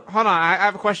about... Hold on, I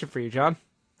have a question for you, John.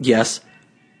 Yes.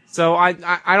 So I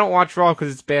don't watch Raw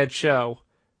because it's a bad show,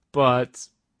 but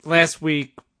last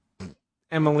week,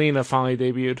 Emelina finally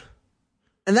debuted.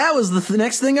 And that was the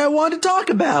next thing I wanted to talk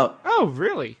about. Oh,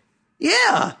 really?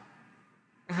 Yeah.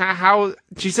 How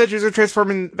she said she was going to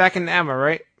transform back into Emma,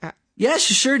 right? Yeah,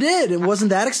 she sure did. It wasn't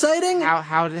that exciting.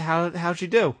 How'd she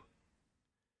do?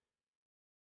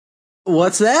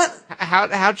 What's that?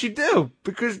 How'd she do?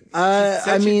 Because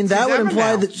I mean, that would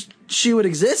imply that she would have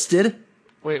existed.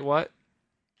 Wait, what?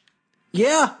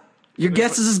 Yeah, your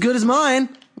guess is as good as mine.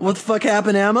 What the fuck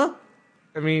happened, Emma?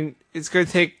 I mean, it's going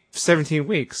to take 17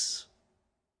 weeks,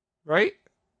 right?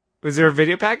 Was there a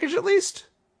video package at least?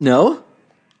 No.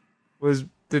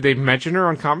 Did they mention her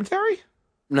on commentary?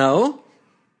 No.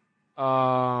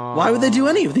 Why would they do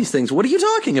any of these things? What are you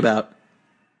talking about?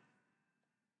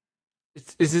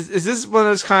 Is this one of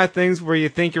those kind of things where you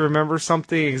think you remember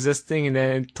something existing and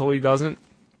then it totally doesn't?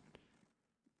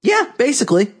 Yeah,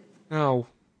 basically. No.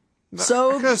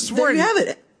 So, there you have it.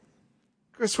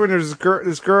 I could have sworn there's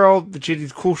this girl that she had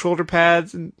these cool shoulder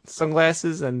pads and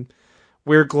sunglasses, and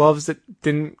wear gloves that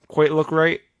didn't quite look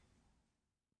right.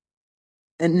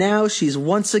 And now she's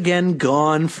once again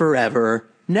gone forever,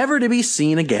 never to be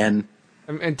seen again.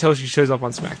 Until she shows up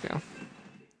on SmackDown.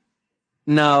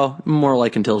 No, more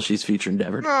like until she's feature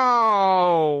endeavored.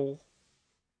 No!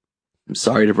 I'm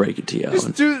sorry to break it to you, Owen.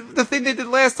 Just do the thing they did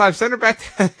last time. Send her back to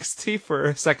NXT for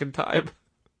a second time.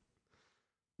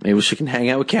 Maybe she can hang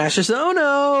out with Cassius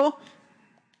Ohno.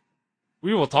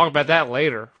 We will talk about that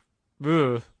later.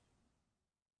 Ugh.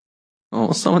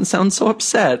 Oh, someone sounds so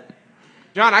upset.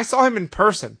 John, I saw him in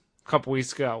person a couple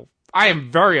weeks ago. I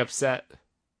am very upset.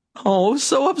 Oh,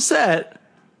 so upset.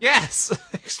 Yes,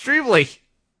 extremely.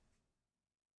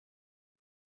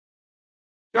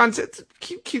 John,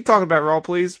 keep talking about Raw,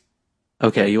 please.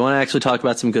 Okay, you want to actually talk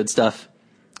about some good stuff?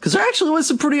 Because there actually was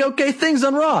some pretty okay things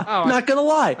on Raw. Not gonna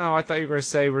lie. Oh, I thought you were gonna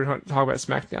say we're going to talk about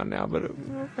SmackDown now, but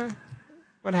okay.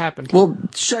 What happened? Well,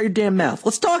 shut your damn mouth.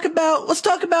 Let's talk about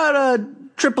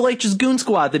Triple H's Goon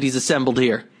Squad that he's assembled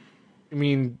here. You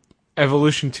mean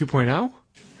Evolution 2.0?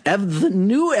 The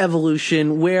new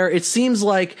Evolution, where it seems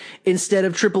like instead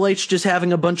of Triple H just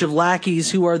having a bunch of lackeys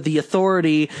who are the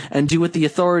authority and do what the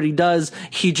authority does,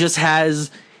 he just has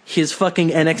his fucking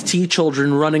NXT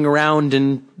children running around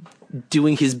and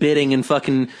doing his bidding and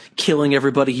fucking killing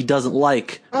everybody he doesn't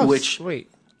like, which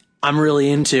sweet. I'm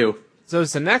really into. So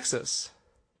it's the Nexus.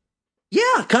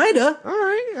 Yeah, kinda.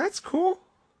 Alright, that's cool.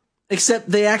 Except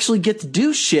they actually get to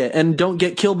do shit and don't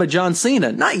get killed by John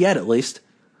Cena. Not yet, at least.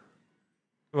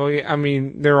 Well, yeah, I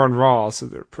mean, they're on Raw, so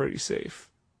they're pretty safe.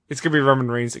 It's gonna be Roman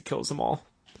Reigns that kills them all.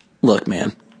 Look,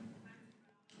 man.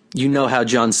 You know how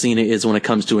John Cena is when it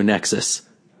comes to a Nexus.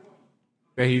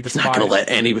 Yeah, he's not gonna let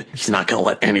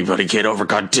anybody get over,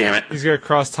 God damn it. He's gonna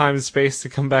cross time and space to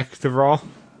come back to Raw?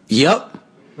 Yep.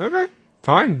 Okay.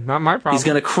 Fine, not my problem. He's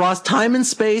gonna cross time and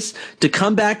space to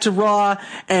come back to Raw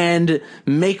and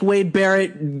make Wade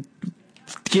Barrett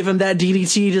give him that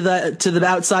DDT to the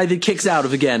outside that kicks out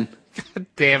of again. God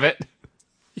damn it.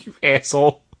 You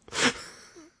asshole.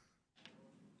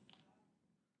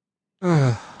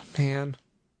 Man.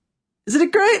 Isn't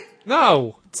it great?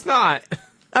 No, it's not.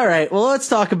 Alright, well let's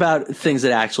talk about things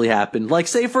that actually happened. Like,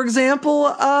 say, for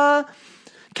example,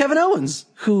 Kevin Owens,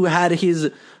 who had his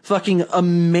fucking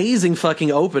amazing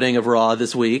fucking opening of Raw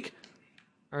this week.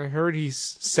 I heard he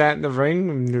sat in the ring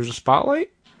and there's a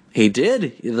spotlight. He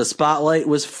did. The spotlight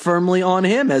was firmly on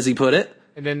him, as he put it.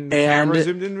 And then the camera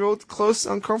zoomed in real close,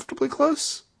 uncomfortably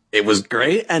close. It was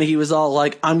great, and he was all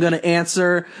like, I'm gonna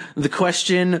answer the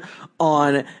question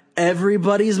on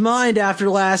everybody's mind after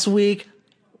last week,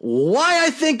 why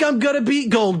I think I'm gonna beat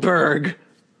Goldberg.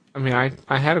 I mean,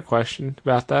 I had a question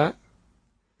about that.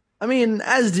 I mean,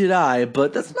 as did I,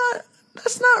 but that's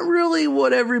not really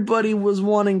what everybody was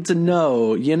wanting to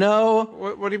know, you know?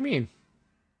 What do you mean?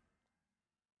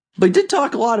 But he did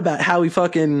talk a lot about how he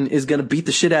fucking is gonna beat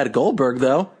the shit out of Goldberg,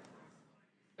 though.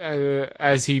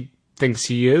 As he thinks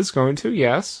he is going to,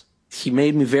 yes. He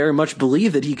made me very much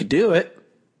believe that he could do it.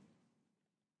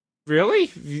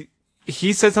 Really?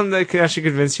 He said something that could actually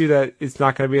convince you that it's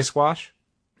not going to be a squash?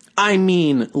 I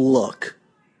mean, look.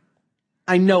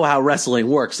 I know how wrestling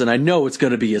works, and I know it's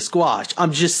going to be a squash.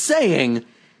 I'm just saying,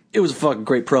 it was a fucking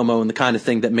great promo and the kind of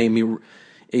thing that made me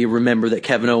remember that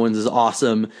Kevin Owens is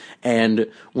awesome,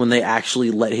 and when they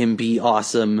actually let him be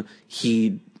awesome,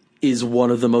 he is one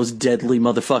of the most deadly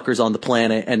motherfuckers on the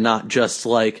planet, and not just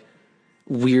like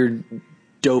weird,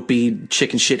 dopey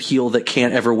chicken shit heel that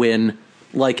can't ever win,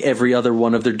 like every other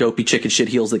one of their dopey chicken shit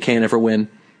heels that can't ever win.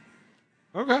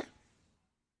 Okay.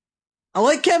 I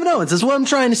like Kevin Owens, that's what I'm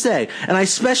trying to say. And I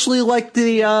especially like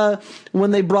the,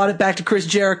 when they brought it back to Chris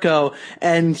Jericho,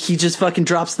 and he just fucking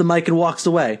drops the mic and walks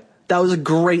away. That was a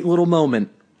great little moment.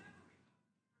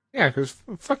 Yeah, because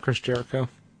fuck Chris Jericho.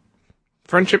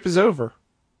 Friendship is over.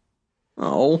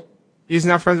 Oh. He's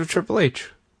now friends with Triple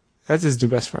H. That's his new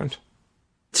best friend.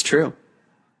 It's true.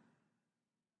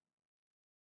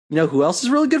 You know who else is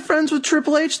really good friends with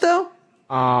Triple H, though?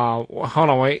 Hold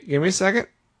on, wait. Give me a second.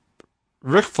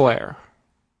 Ric Flair.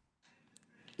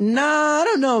 Nah, I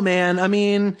don't know, man. I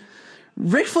mean,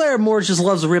 Ric Flair more just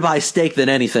loves ribeye steak than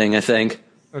anything, I think.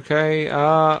 Okay,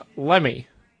 Lemmy.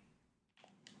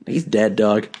 He's dead,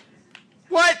 dog.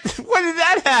 What? When did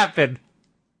that happen?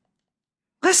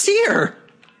 Last year.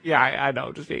 Yeah, I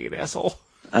know, just being an asshole.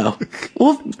 Oh.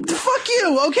 Well, fuck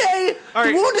you, okay? All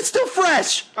right. The wound is still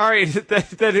fresh. Alright,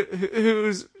 then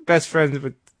who's best friends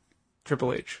with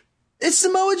Triple H? It's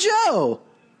Samoa Joe.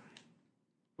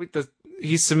 Wait,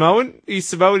 he's Samoan? He's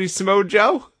Samoa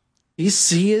Joe? He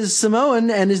is Samoan,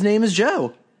 and his name is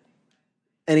Joe.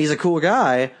 And he's a cool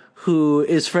guy who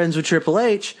is friends with Triple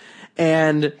H,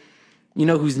 and You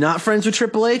know who's not friends with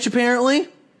Triple H, apparently?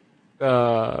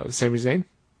 Sami Zayn?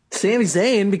 Sami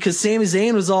Zayn, because Sami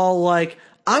Zayn was all like,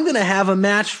 I'm going to have a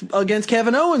match against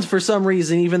Kevin Owens for some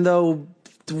reason, even though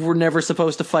we're never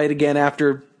supposed to fight again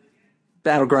after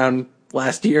Battleground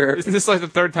last year. Isn't this like the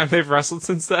third time they've wrestled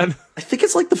since then? I think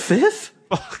it's like the 5th.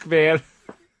 Fuck, man.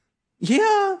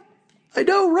 Yeah, I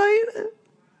know, right?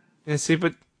 Yeah, see,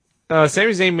 but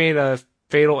Sami Zayn made a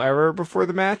fatal error before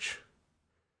the match.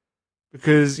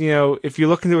 Because, you know, if you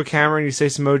look into a camera and you say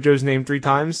Samoa Joe's name 3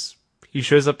 times, he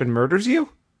shows up and murders you?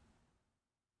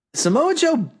 Samoa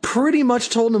Joe pretty much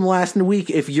told him last week,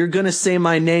 if you're going to say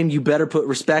my name, you better put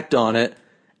respect on it.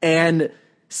 And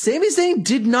Sami Zayn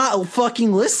did not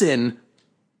fucking listen.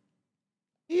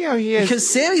 Yeah, he has. Because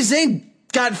Sami Zayn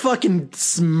got fucking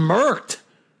smirked.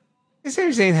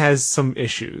 Sami Zayn has some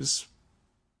issues.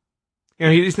 You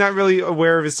know, he's not really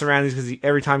aware of his surroundings because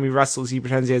every time he wrestles, he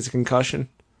pretends he has a concussion.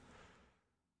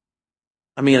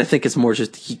 I mean, I think it's more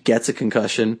just he gets a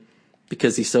concussion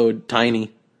because he's so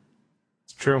tiny.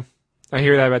 It's true. I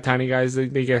hear that about tiny guys. They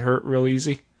get hurt real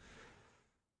easy.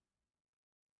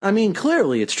 I mean,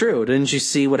 clearly it's true. Didn't you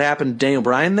see what happened to Daniel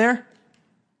Bryan there?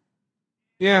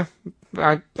 Yeah,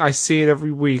 I see it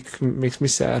every week. It makes me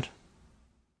sad.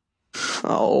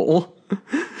 Oh,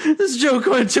 this joke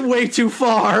went way too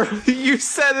far. You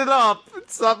set it up.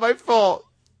 It's not my fault.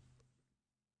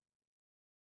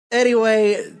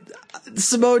 Anyway,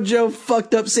 Samoa Joe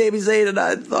fucked up Sami Zayn, and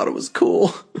I thought it was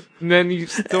cool. And then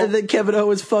and then Kevin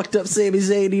Owens fucked up Sami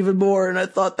Zayn even more, and I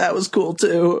thought that was cool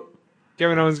too.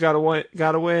 Kevin Owens got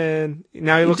to win.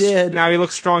 Now he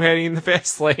looks strong heading in the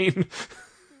fast lane.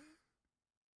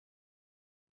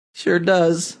 Sure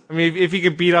does. I mean, if he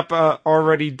could beat up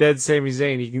already dead Sami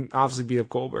Zayn, he can obviously beat up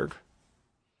Goldberg.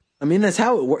 I mean, that's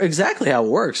how exactly how it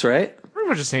works, right? Pretty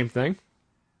much the same thing.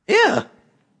 Yeah.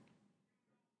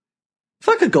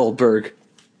 Fuck a Goldberg.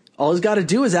 All he's got to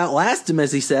do is outlast him,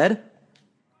 as he said.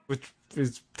 Which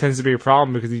tends to be a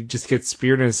problem because he just gets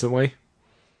speared instantly.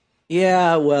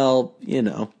 Yeah, well, you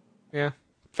know. Yeah,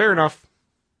 fair enough.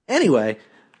 Anyway,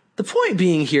 the point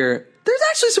being here, there's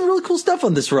actually some really cool stuff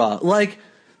on this Raw. Like,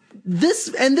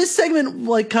 this segment,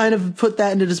 like, kind of put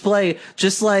that into display.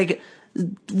 Just, like,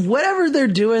 whatever they're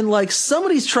doing, like,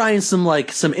 somebody's trying some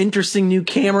interesting new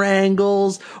camera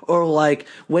angles or, like,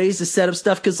 ways to set up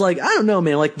stuff. Cause, like, I don't know,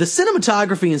 man, like, the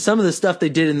cinematography and some of the stuff they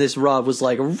did in this Raw was,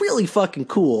 like, really fucking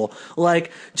cool.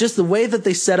 Like, just the way that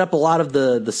they set up a lot of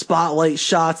the spotlight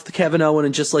shots to Kevin Owens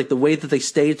and just, like, the way that they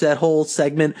staged that whole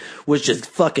segment was just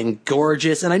fucking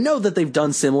gorgeous. And I know that they've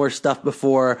done similar stuff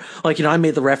before. Like, you know, I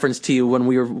made the reference to you when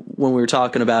we were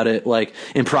talking about it, like,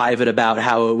 in private about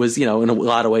how it was, you know, in a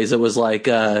lot of ways it was like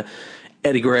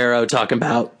Eddie Guerrero talking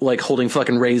about like holding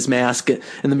fucking Ray's mask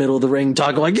in the middle of the ring,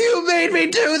 talking like, you made me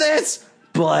do this.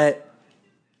 But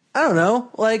I don't know,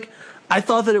 like, I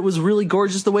thought that it was really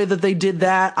gorgeous the way that they did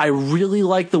that. I really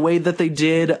like the way that they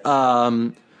did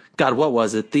God, what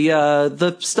was it,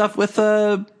 the stuff with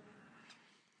Brock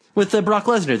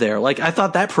Lesnar there. Like, I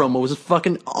thought that promo was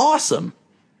fucking awesome.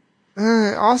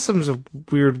 Awesome's a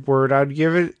weird word. I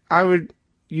would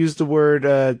use the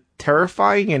word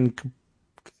terrifying and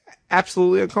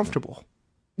absolutely uncomfortable.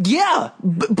 Yeah,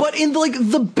 but in like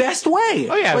the best way.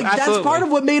 Oh yeah, like absolutely. That's part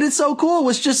of what made it so cool.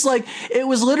 Was just like it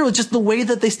was literally just the way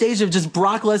that they staged it. Just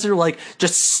Brock Lesnar like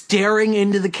just staring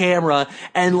into the camera,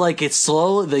 and like they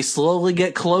slowly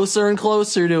get closer and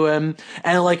closer to him,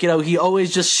 and like, you know, he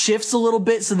always just shifts a little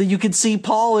bit so that you can see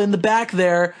Paul in the back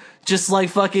there, just like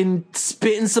fucking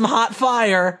spitting some hot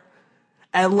fire.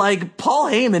 And like Paul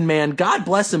Heyman, man, God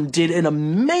bless him, did an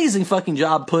amazing fucking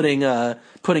job putting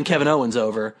Kevin Owens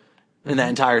over in that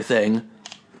entire thing.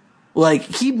 Like,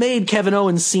 he made Kevin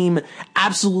Owens seem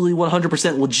absolutely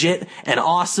 100% legit and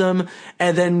awesome,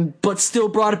 but still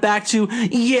brought it back to,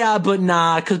 yeah, but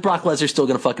nah, because Brock Lesnar's still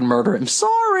gonna fucking murder him.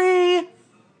 Sorry.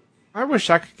 I wish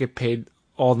I could get paid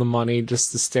all the money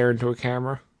just to stare into a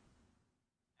camera.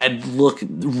 And look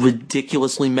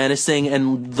ridiculously menacing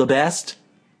and the best.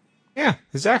 Yeah,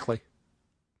 exactly.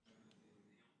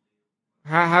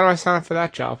 How do I sign up for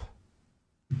that job?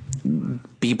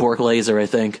 Be Bork Laser, I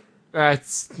think.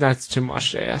 That's too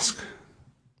much to ask.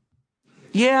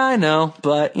 Yeah, I know,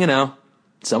 but, you know,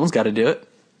 someone's got to do it.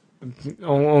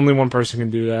 Only one person can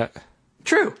do that.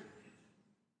 True.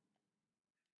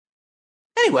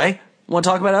 Anyway, want to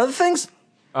talk about other things?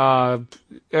 Are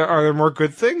there more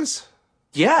good things?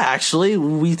 Yeah, actually,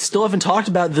 we still haven't talked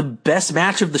about the best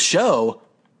match of the show.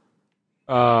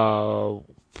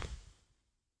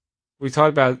 We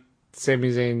talked about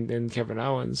Sami Zayn and Kevin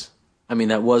Owens. I mean,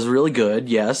 that was really good,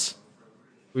 yes.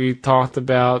 We talked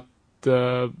about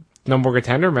the number one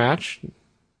contender match.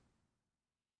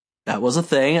 That was a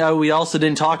thing. We also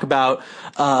didn't talk about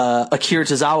Akira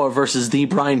Tozawa versus the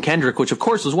Brian Kendrick, which of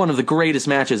course was one of the greatest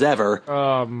matches ever.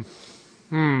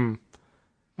 One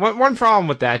problem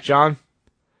with that, John.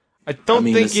 I don't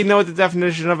think you know what the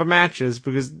definition of a match is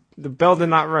because the bell did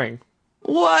not ring.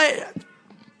 What?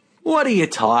 What are you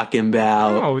talking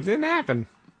about? No, it didn't happen.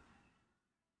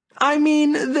 I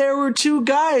mean, there were two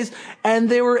guys, and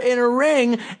they were in a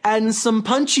ring, and some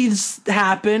punchies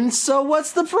happened, so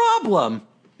what's the problem?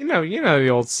 You know the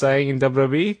old saying in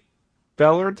WWE,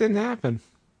 bell or it didn't happen.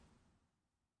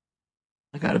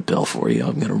 I got a bell for you.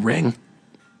 I'm gonna ring.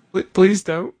 Please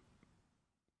don't.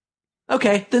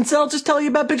 Okay, then I'll just tell you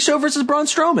about Big Show versus Braun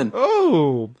Strowman.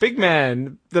 Oh, big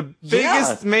man. The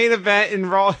biggest main event in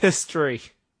Raw history.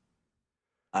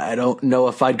 I don't know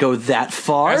if I'd go that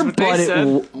far, but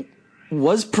it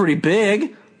was pretty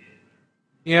big.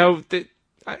 You know, they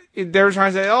were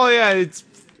trying to say, oh yeah, it's,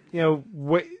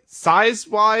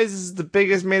 size-wise is the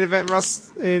biggest main event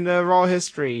in Raw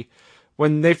history.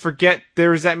 When they forget there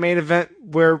was that main event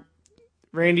where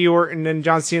Randy Orton and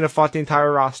John Cena fought the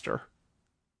entire roster.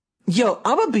 Yo,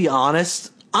 I'm gonna be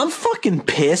honest. I'm fucking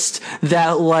pissed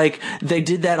that, they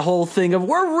did that whole thing of,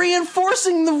 we're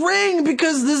reinforcing the ring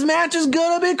because this match is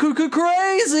gonna be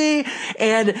crazy.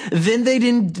 And then they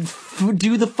didn't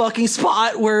do the fucking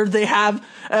spot where they have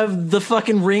the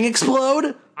fucking ring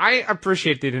explode. I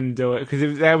appreciate they didn't do it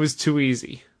because that was too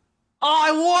easy. Oh,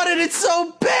 I wanted it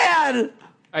so bad!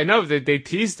 I know, they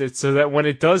teased it so that when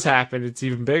it does happen, it's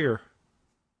even bigger.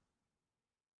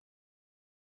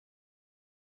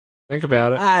 Think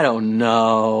about it. I don't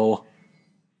know.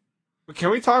 Can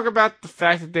we talk about the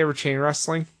fact that they were chain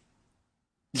wrestling?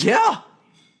 Yeah.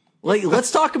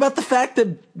 Let's talk about the fact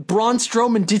that Braun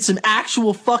Strowman did some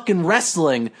actual fucking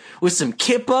wrestling with some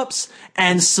kip-ups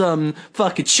and some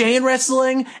fucking chain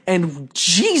wrestling, and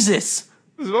Jesus!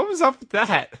 What was up with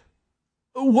that?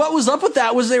 What was up with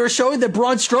that was they were showing that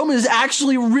Braun Strowman is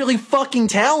actually really fucking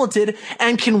talented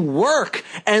and can work,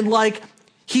 and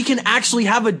he can actually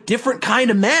have a different kind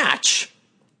of match.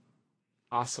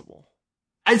 Possible.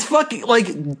 It's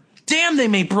fucking, damn, they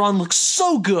made Braun look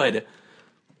so good.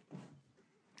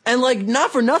 And,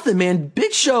 not for nothing, man,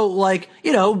 Big Show,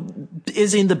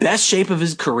 is in the best shape of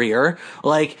his career.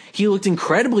 He looked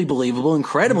incredibly believable,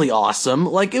 incredibly awesome.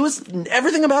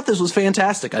 Everything about this was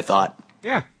fantastic, I thought.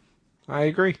 Yeah, I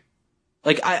agree.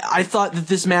 I thought that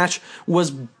this match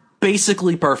was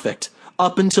basically perfect.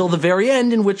 Up until the very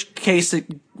end, in which case it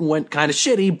went kind of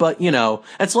shitty, but,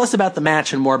 it's less about the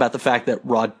match and more about the fact that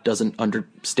Raw doesn't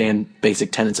understand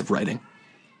basic tenets of writing.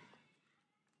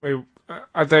 Wait,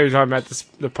 I thought you were talking about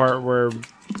the part where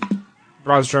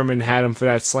Braun Strowman had him for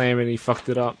that slam and he fucked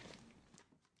it up.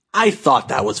 I thought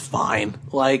that was fine.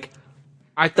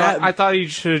 I thought he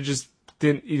should have just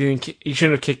he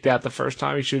shouldn't have kicked out the first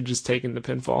time. He should have just taken the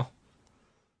pinfall.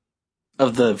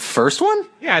 Of the first one?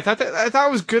 Yeah, I thought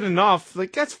it was good enough.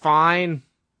 That's fine.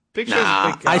 Big Show's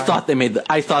a big guy. I thought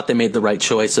they made the right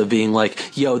choice of being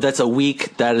yo, that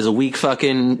is a weak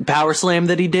fucking power slam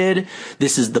that he did.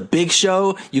 This is the Big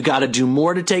Show. You got to do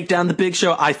more to take down the Big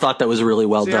Show. I thought that was really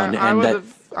well done. I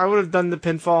would have done the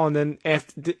pinfall and then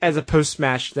as a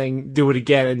post-match thing, do it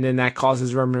again, and then that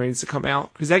causes Roman Reigns to come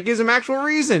out because that gives him actual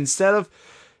reason instead of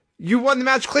you won the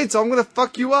match clean, so I'm gonna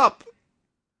fuck you up.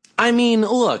 I mean,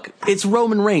 look, it's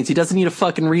Roman Reigns. He doesn't need a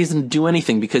fucking reason to do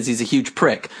anything because he's a huge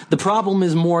prick. The problem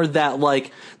is more that,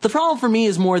 the problem for me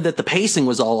is more that the pacing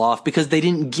was all off because they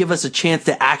didn't give us a chance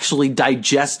to actually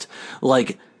digest,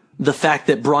 the fact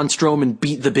that Braun Strowman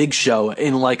beat the Big Show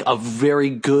in, a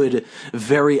very good,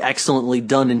 very excellently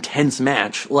done, intense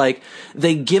match.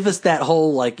 They give us that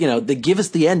whole, they give us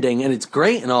the ending and it's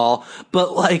great and all,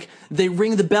 but, they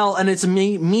ring the bell and it's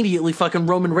immediately fucking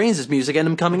Roman Reigns' music and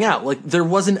him coming out. There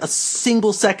wasn't a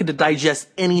single second to digest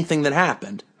anything that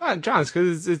happened. John, it's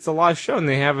because it's a live show and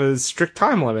they have a strict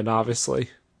time limit,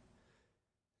 obviously.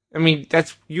 I mean,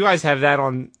 you guys have that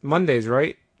on Mondays,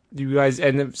 right? You guys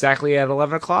end exactly at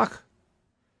 11 o'clock?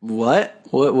 What?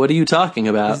 What are you talking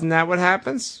about? Isn't that what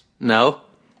happens? No.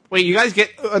 Wait, you guys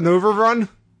get an overrun?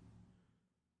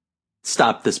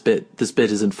 Stop this bit. This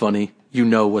bit isn't funny. You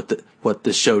know what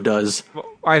this show does. Well,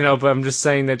 I know, but I'm just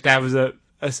saying that was a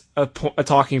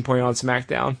talking point on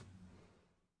SmackDown.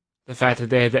 The fact that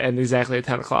they had to end exactly at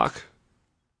 10 o'clock.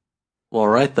 Well, all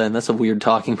right then. That's a weird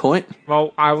talking point.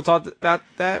 Well, I will talk about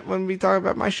that when we talk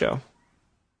about my show.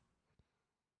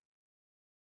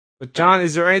 But John,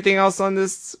 is there anything else on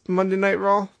this Monday Night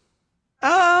Raw?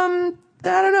 I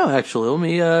don't know, actually. Let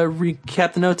me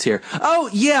recap the notes here.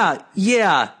 Oh, yeah.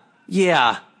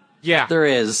 There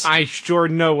is. I sure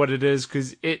know what it is,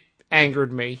 because it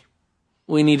angered me.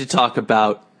 We need to talk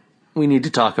about we need to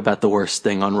talk about the worst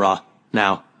thing on Raw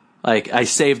now. Like, I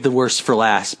saved the worst for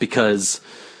last because,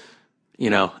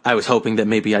 I was hoping that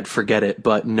maybe I'd forget it,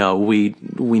 but no, we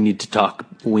need to talk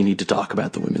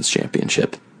about the Women's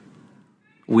Championship.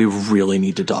 We really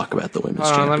need to talk about the Women's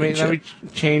Championship. Let me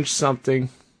change something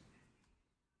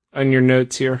on your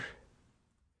notes here.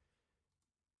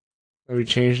 Let me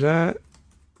change that.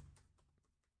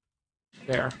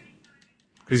 There.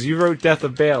 Because you wrote Death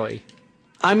of Bayley.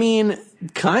 I mean,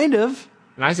 kind of.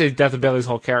 And I say Death of Bayley's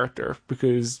whole character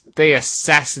because they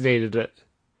assassinated it.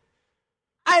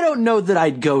 I don't know that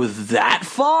I'd go that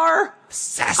far.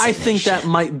 I think that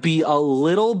might be a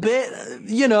little bit,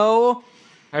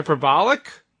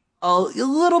 hyperbolic? A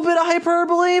little bit of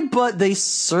hyperbole, but they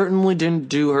certainly didn't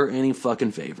do her any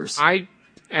fucking favors. I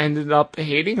ended up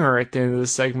hating her at the end of the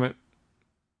segment.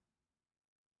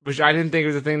 Which I didn't think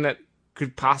was a thing that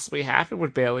could possibly happen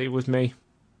with Bayley with me.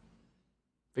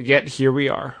 But yet, here we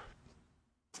are.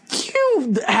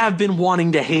 You have been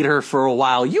wanting to hate her for a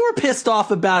while. You were pissed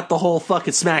off about the whole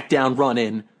fucking SmackDown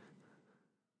run-in.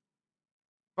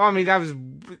 Well, I mean, that was...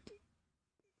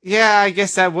 Yeah, I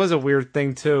guess that was a weird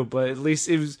thing, too. But at least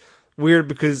it was weird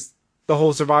because the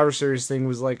whole Survivor Series thing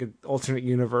was like an alternate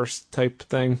universe type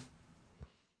thing.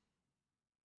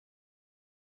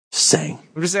 Saying.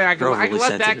 I'm just saying, I can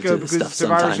let that go because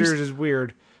Survivor Series is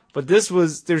weird. But there's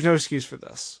no excuse for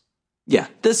this. Yeah,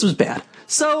 this was bad.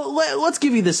 So let's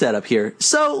give you the setup here.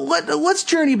 So let's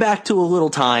journey back to a little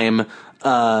time,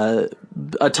 a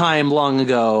time long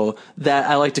ago that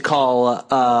I like to call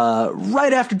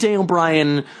right after Daniel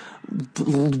Bryan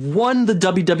won the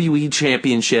WWE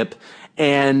Championship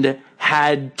and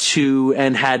had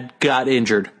got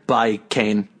injured by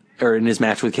Kane, or in his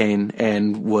match with Kane,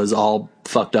 and was all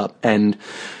fucked up. And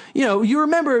you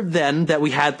remember then that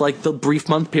we had like the brief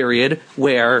month period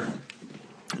where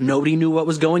nobody knew what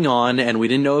was going on, and we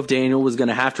didn't know if Daniel was going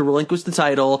to have to relinquish the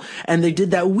title. And they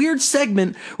did that weird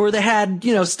segment where they had,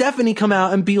 Stephanie come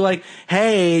out and be like,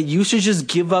 hey, you should just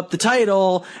give up the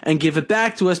title and give it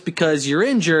back to us because you're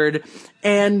injured.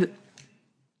 And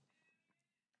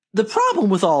the problem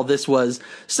with all this was,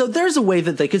 so there's a way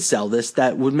that they could sell this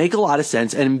that would make a lot of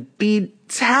sense and be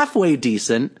halfway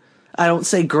decent. I don't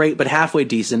say great, but halfway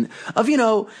decent, of,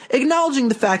 acknowledging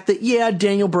the fact that, yeah,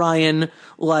 Daniel Bryan,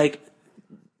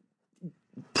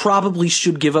 probably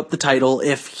should give up the title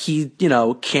if he,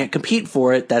 can't compete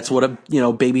for it. That's what a,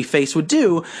 baby face would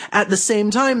do. At the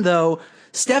same time, though,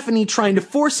 Stephanie trying to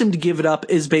force him to give it up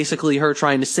is basically her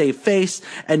trying to save face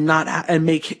and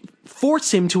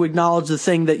force him to acknowledge the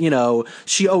thing that,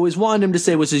 she always wanted him to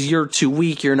say, which is, you're too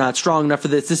weak, you're not strong enough for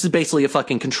this. This is basically a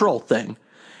fucking control thing.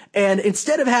 And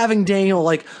instead of having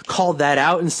Daniel, call that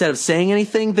out, instead of saying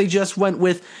anything, they just went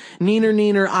with,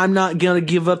 Neener, I'm not gonna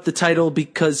give up the title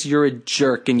because you're a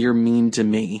jerk and you're mean to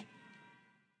me.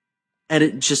 And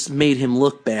it just made him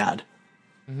look bad.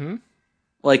 Mm-hmm.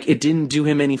 It didn't do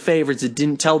him any favors. It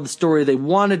didn't tell the story they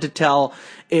wanted to tell.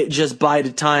 It just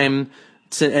bided time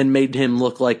and made him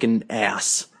look like an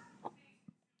ass.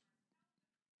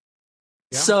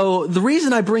 Yeah. So the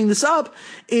reason I bring this up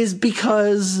is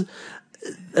because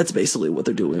that's basically what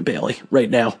they're doing with Bayley right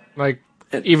now.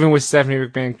 Even with Stephanie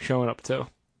McMahon showing up too.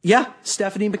 Yeah,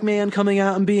 Stephanie McMahon coming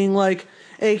out and being like,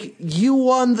 hey, you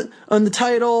won on the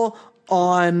title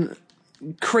on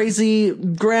crazy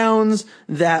grounds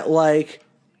that,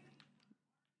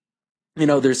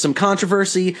 there's some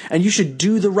controversy, and you should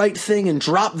do the right thing and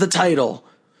drop the title.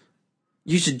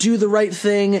 You should do the right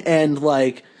thing and,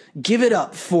 give it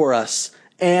up for us.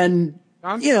 And,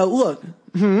 look.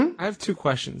 I have two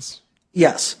questions.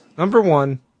 Yes. Number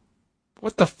one,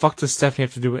 what the fuck does Stephanie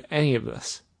have to do with any of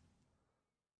this?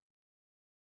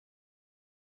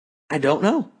 I don't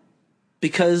know.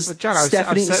 Because John,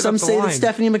 some say that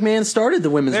Stephanie McMahon started the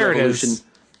women's revolution. It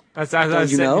is. I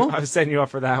was setting you up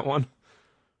for that one.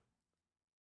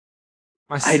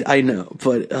 I know,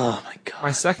 but oh my god.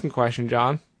 My second question,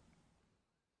 John.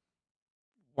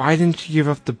 Why didn't you give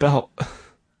up the belt?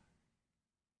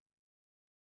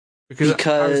 Because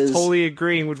I was totally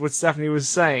agreeing with what Stephanie was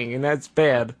saying, and that's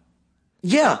bad.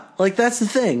 Yeah, that's the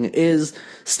thing, is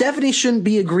Stephanie shouldn't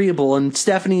be agreeable, and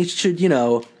Stephanie should,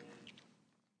 I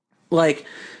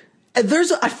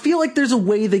feel like there's a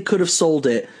way they could have sold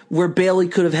it where Bayley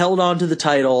could have held on to the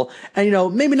title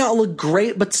and, maybe not look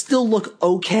great, but still look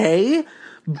okay.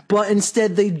 But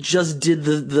instead they just did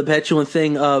the petulant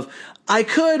thing of, I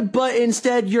could, but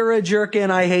instead you're a jerk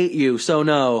and I hate you, so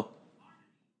no.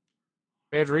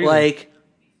 Bad reason. They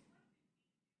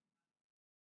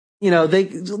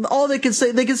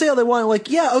can say all they want,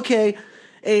 yeah, okay,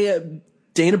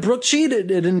 Dana Brooke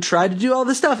cheated and tried to do all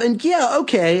this stuff. And yeah,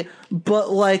 okay, but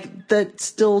like that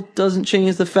still doesn't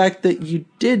change the fact that you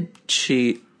did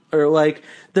cheat, or like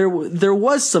there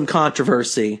was some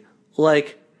controversy.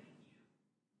 Like,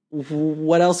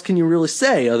 what else can you really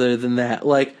say other than that?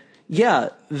 Like, yeah,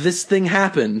 this thing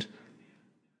happened.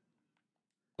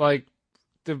 Like,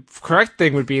 the correct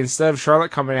thing would be, instead of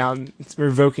Charlotte coming out and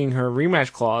revoking her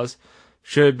rematch clause,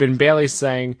 should have been Bayley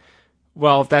saying,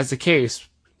 well, if that's the case,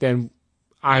 then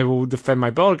I will defend my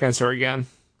belt against her again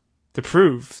to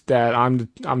prove that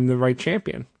I'm the right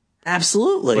champion.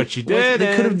 Absolutely. But she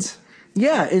didn't.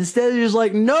 Yeah, instead you're just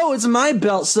like, no, it's my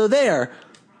belt, so there.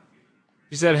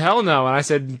 She said, hell no. And I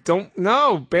said,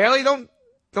 no, Bayley, don't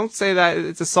say that.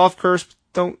 It's a soft curse.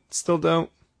 Don't.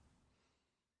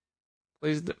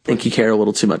 Please. I think you care a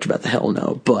little too much about the hell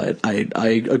no, but I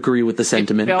agree with the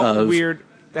sentiment it felt of... weird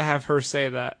to have her say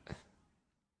that.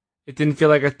 It didn't feel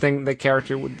like a thing the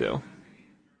character would do.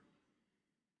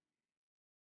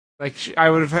 Like, I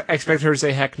would have expected her to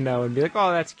say heck no and be like,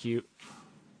 oh, that's cute.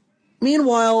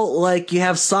 Meanwhile, like, you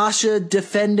have Sasha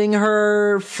defending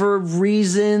her for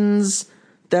reasons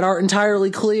that aren't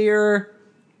entirely clear.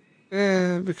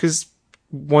 Because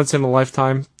once in a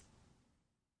lifetime.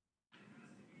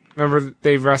 Remember,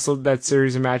 they wrestled that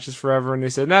series of matches forever, and they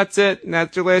said, that's it, and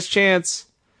that's your last chance.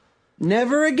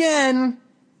 Never again.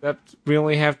 We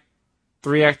only have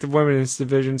 3 active women in this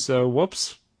division, so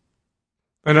whoops.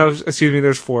 I know, excuse me,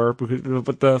 there's 4,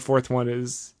 but the 4th one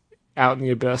is out in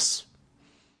the abyss.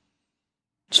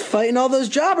 Just fighting all those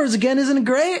jobbers again isn't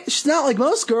great. She's not like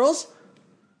most girls.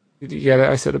 Did you get it?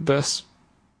 I said abyss.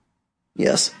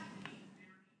 Yes.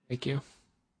 Thank you.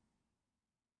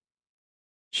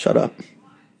 Shut up.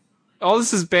 All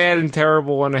this is bad and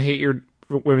terrible, and I hate your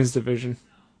women's division.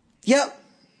 Yep.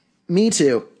 Me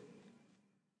too.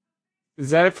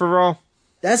 Is that it for Raw?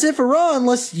 That's it for Raw,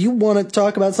 unless you want to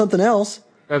talk about something else.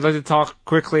 I'd like to talk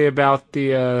quickly about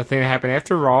the thing that happened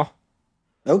after Raw.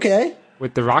 Okay.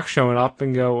 With The Rock showing up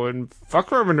and going,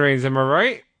 fuck Roman Reigns, am I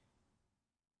right?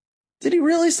 Did he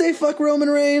really say fuck Roman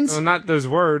Reigns? Well, not those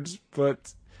words,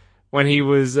 but when he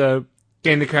was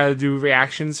getting the crowd to do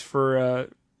reactions for...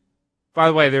 by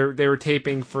the way, they were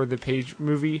taping for the Paige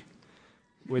movie.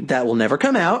 That will never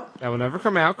come out. That will never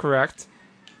come out, correct.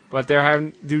 But they're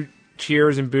having to do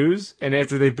cheers and boos, and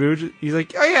after they booed, he's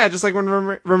like, oh yeah, just like when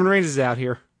Roman Reigns is out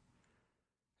here.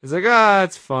 He's like,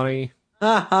 it's funny.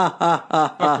 Fuck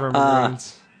Roman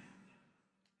Reigns.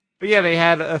 But yeah, they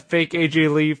had a fake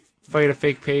AJ Lee fight a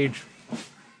fake Paige.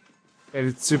 And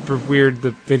it's super weird.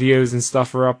 The videos and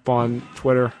stuff are up on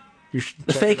Twitter.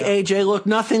 The fake AJ looked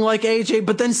nothing like AJ,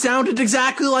 but then sounded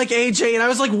exactly like AJ, and I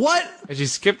was like, what? And she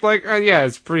skipped like, yeah,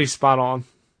 it's pretty spot on.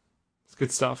 It's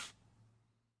good stuff.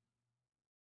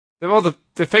 Well,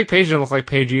 the fake Paige didn't look like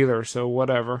Paige either, so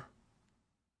whatever.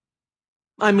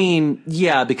 I mean,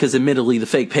 yeah, because admittedly the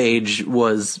fake Paige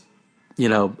was,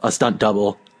 a stunt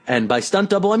double. And by stunt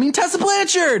double, I mean Tessa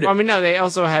Blanchard! I mean, no, they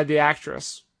also had the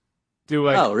actress do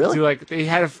like... Oh, really? They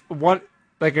had a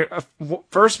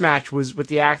first match was with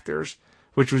the actors,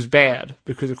 which was bad,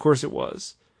 because of course it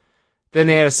was. Then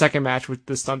they had a second match with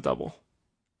the stunt double.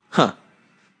 Huh.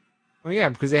 Well, yeah,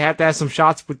 because they had to have some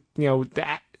shots with,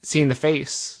 seeing the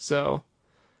face, so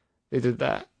they did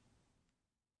that.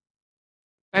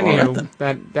 Anywho,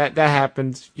 that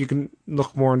happened. You can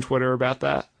look more on Twitter about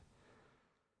that.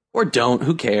 Or don't,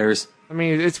 who cares? I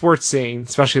mean, it's worth seeing,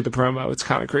 especially the promo. It's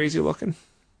kind of crazy looking.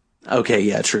 Okay,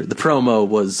 yeah, true. The promo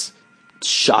was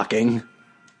shocking.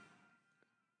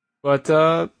 But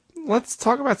let's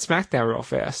talk about SmackDown real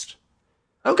fast.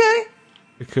 Okay.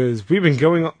 Because we've been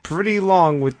going pretty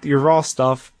long with your Raw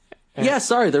stuff. Yeah,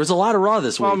 sorry, there was a lot of Raw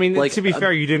this week. Well, I mean, to be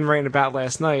fair, you didn't write about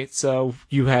last night, so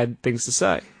you had things to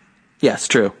say. Yes,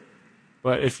 true.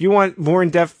 But if you want more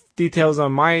in-depth details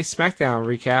on my SmackDown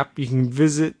recap, you can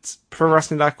visit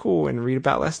ProWrestling.cool and read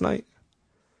about last night.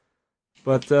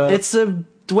 But it's a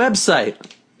website.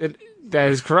 That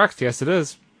is correct. Yes, it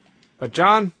is. But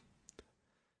John,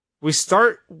 we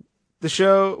start the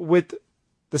show with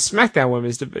the SmackDown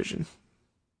Women's Division,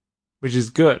 which is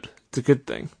good. It's a good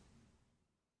thing.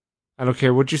 I don't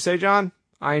care what you say, John.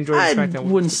 I enjoy the SmackDown. I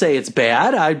wouldn't say it's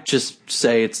bad. I'd just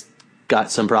say it's got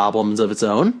some problems of its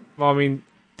own. Well, I mean,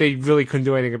 they really couldn't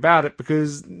do anything about it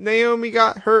because Naomi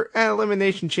got hurt at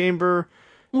Elimination Chamber.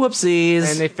 Whoopsies.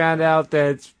 And they found out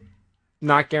that it's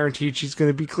not guaranteed she's going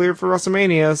to be cleared for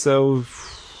WrestleMania, so...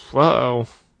 Uh-oh.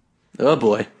 Oh,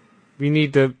 boy. We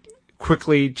need to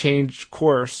quickly change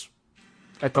course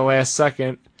at the last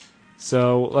second.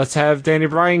 So let's have Danny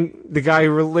Bryan, the guy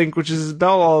who relinquishes his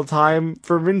belt all the time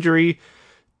from injury,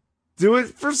 do it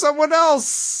for someone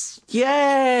else.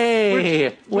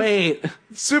 Yay! Wait.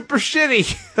 Super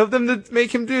shitty of them to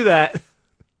make him do that.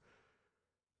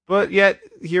 But yet,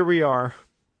 here we are.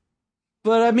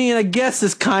 But I mean, I guess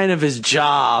it's kind of his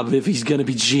job if he's going to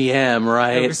be GM,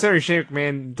 right? Considering Shane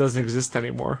McMahon doesn't exist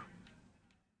anymore.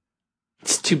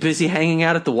 He's too busy hanging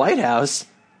out at the White House.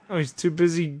 Oh, he's too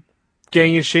busy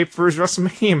getting in shape for his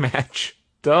WrestleMania match.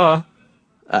 Duh.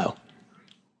 Oh.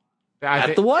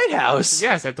 At the White House?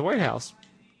 Yes, at the White House.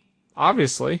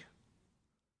 Obviously.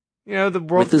 You know, the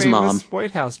world With his famous mom.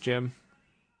 White House gym.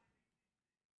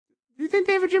 Do you think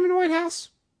they have a gym in the White House?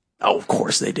 Oh, of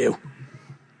course they do.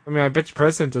 I mean, I bet the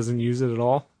president doesn't use it at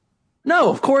all. No,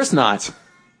 of course not.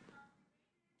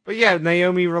 But yeah,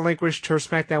 Naomi relinquished her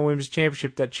SmackDown Women's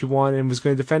Championship that she won and was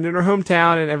going to defend in her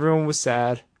hometown, and everyone was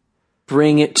sad.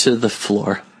 Bring it to the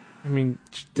floor. I mean,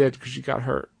 she did because she got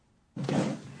hurt.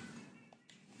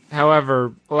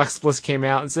 However, Alexa Bliss came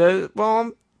out and said,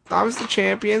 well, I was the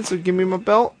champion, so give me my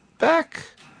belt back.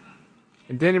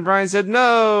 And Daniel Bryan said,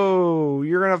 no,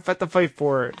 you're going to have to fight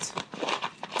for it.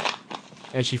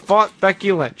 And she fought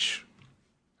Becky Lynch.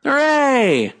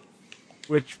 Hooray!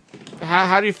 Which,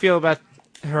 how do you feel about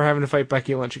her having to fight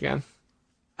Becky Lynch again?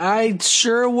 I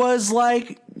sure was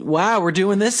like, wow, we're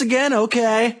doing this again?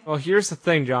 Okay. Well, here's the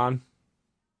thing, John,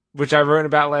 which I wrote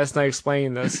about last night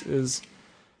explaining this, is,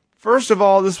 first of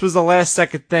all, this was the last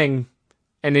second thing,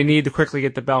 and they needed to quickly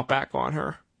get the belt back on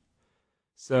her.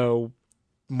 So,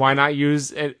 why not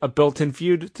use a built-in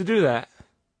feud to do that?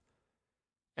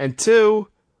 And two,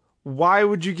 why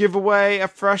would you give away a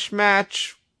fresh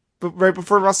match right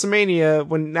before WrestleMania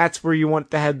when that's where you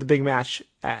want to have the big match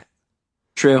at?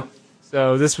 True.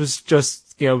 So this was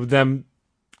just, them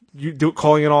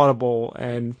calling an audible,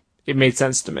 and it made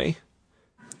sense to me.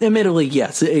 Admittedly,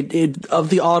 yes. It of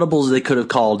the audibles they could have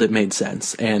called, it made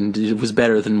sense, and it was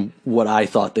better than what I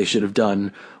thought they should have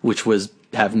done, which was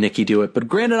have Nikki do it. But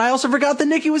granted, I also forgot that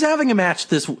Nikki was having a match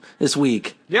this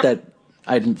week that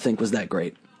I didn't think was that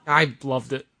great. I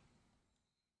loved it.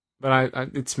 But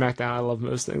it's SmackDown. I love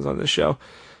most things on this show.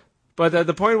 But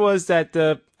the point was that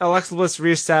Alexa Bliss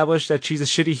reestablished that she's a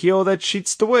shitty heel that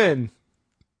cheats to win.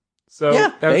 So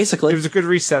yeah, basically. It was a good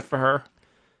reset for her.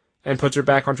 And puts her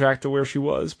back on track to where she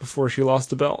was before she lost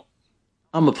the belt.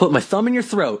 I'm going to put my thumb in your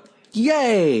throat.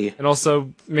 Yay! And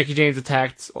also, Mickie James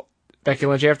attacked Becky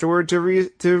Lynch afterward to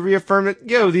reaffirm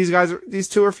that, these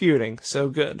two are feuding. So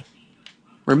good.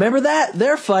 Remember that?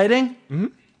 They're fighting. Mm-hmm.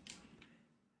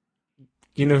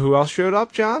 You know who else showed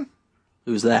up, John?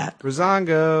 Who's that?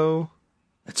 Breezango.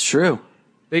 That's true.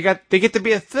 They get to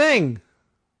be a thing.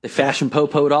 They fashion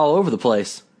po-po'd all over the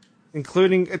place.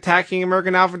 Including attacking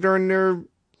American Alpha during their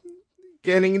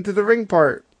getting into the ring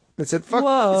part. It said,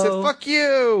 fuck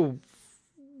you.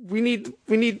 We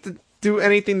need to do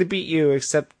anything to beat you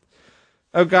except,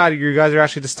 oh god, you guys are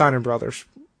actually the Steiner brothers.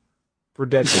 We're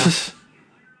dead now.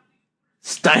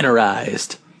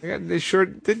 Steinerized. They sure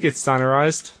did get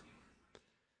Steinerized.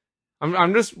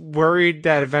 I'm just worried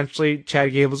that eventually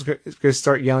Chad Gable's going to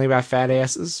start yelling about fat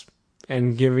asses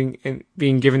and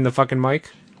being given the fucking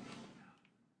mic.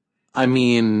 I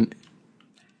mean,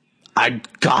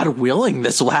 God willing,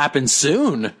 this will happen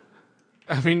soon.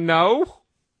 I mean, no.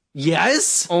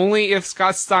 Yes? Only if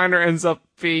Scott Steiner ends up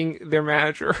being their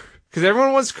manager. Because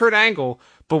everyone wants Kurt Angle,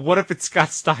 but what if it's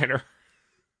Scott Steiner?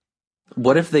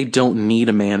 What if they don't need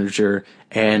a manager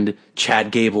and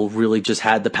Chad Gable really just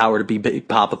had the power to be Big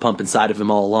Papa Pump inside of him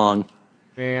all along?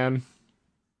 Man.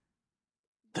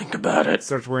 Think about it.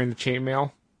 Starts wearing the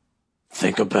chainmail.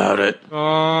 Think about it. Oh,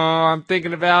 I'm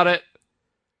thinking about it.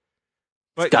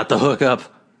 But got the hookup.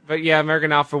 But yeah,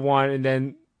 American Alpha won, and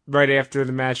then right after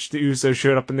the match, the Usos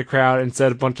showed up in the crowd and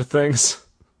said a bunch of things.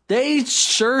 They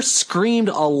sure screamed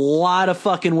a lot of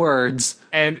fucking words.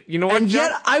 And you know what, and John?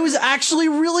 Yet I was actually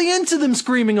really into them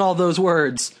screaming all those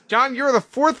words. John, you're the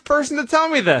fourth person to tell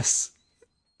me this.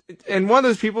 And one of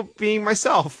those people being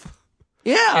myself.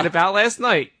 Yeah. And about last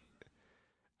night.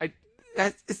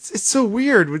 It's so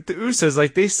weird with the Usos.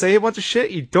 Like, they say a bunch of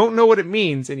shit, you don't know what it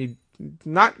means, and you're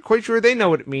not quite sure they know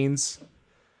what it means.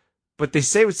 But they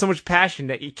say it with so much passion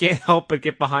that you can't help but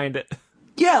get behind it.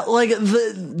 Yeah, like,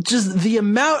 the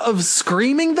amount of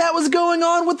screaming that was going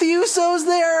on with the Usos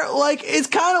there, like, it's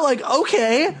kind of like,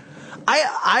 okay,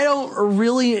 I don't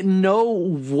really know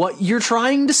what you're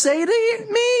trying to say to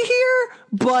me here,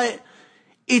 but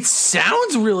it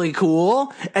sounds really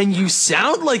cool, and you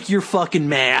sound like you're fucking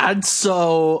mad,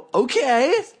 so,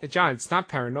 okay. Hey, John, it's not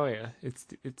paranoia. It's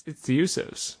the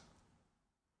Usos.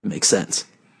 Makes sense.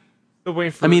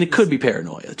 It could be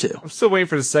paranoia, too. I'm still waiting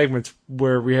for the segments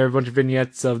where we have a bunch of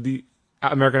vignettes of the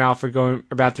American Alpha going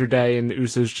about their day and the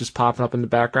Usos just popping up in the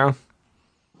background.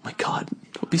 Oh my god.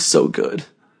 It'll be so good.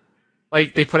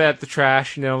 Like, they put it at the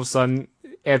trash, and all of a sudden,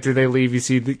 after they leave, you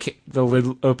see the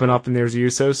lid open up, and there's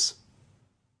Usos.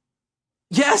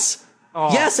 Yes!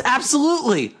 Oh. Yes,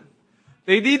 absolutely!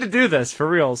 They need to do this, for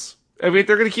reals. I mean, if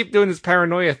they're going to keep doing this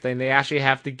paranoia thing, they actually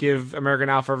have to give American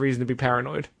Alpha a reason to be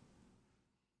paranoid.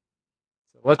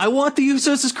 I want the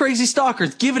Usos as crazy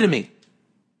stalkers. Give it to me.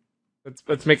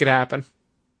 Let's make it happen.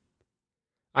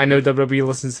 I know WWE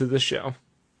listens to this show.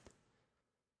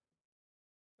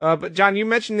 But John, you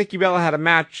mentioned Nikki Bella had a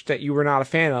match that you were not a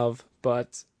fan of,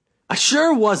 but I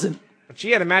sure wasn't. But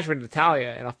she had a match with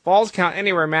Natalya in a Falls Count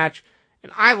Anywhere match,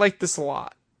 and I liked this a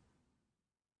lot.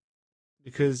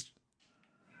 Because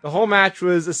the whole match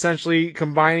was essentially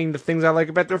combining the things I like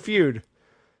about their feud.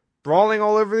 Brawling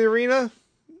all over the arena,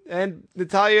 and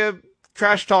Natalya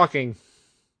trash talking.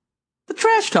 The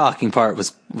trash talking part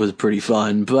was pretty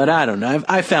fun, but I don't know.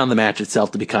 I found the match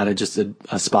itself to be kind of just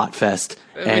a spot fest.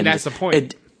 I mean, that's the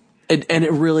point.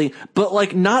 It really, but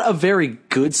like not a very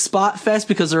good spot fest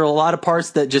because there are a lot of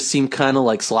parts that just seem kind of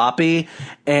like sloppy,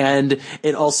 and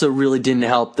it also really didn't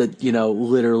help that, you know,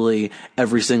 literally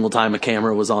every single time a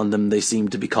camera was on them, they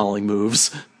seemed to be calling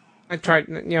moves. I tried,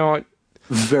 you know,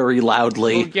 very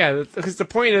loudly. Well, yeah, because the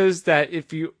point is that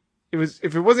if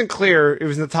it wasn't clear, it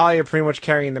was Natalya pretty much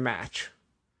carrying the match,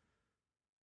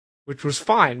 which was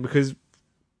fine because,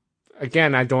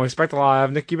 again, I don't expect a lot out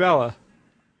of Nikki Bella.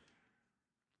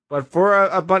 But for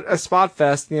a spot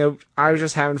fest, you know, I was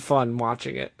just having fun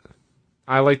watching it.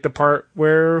 I liked the part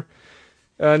where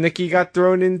Nikki got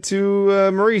thrown into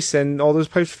Maurice and all those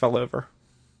pipes fell over.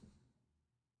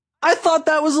 I thought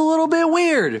that was a little bit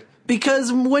weird.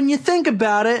 Because when you think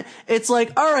about it, it's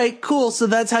like, all right, cool. So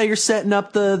that's how you're setting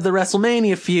up the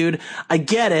WrestleMania feud. I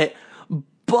get it.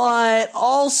 But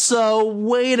also,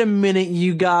 wait a minute,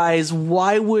 you guys.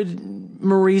 Why would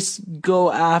Maurice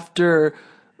go after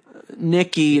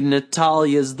Nikki?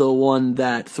 Natalya's the one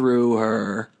that threw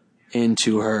her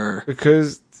into her.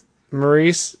 Because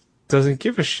Maurice doesn't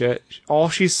give a shit. All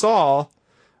she saw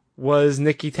was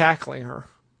Nikki tackling her.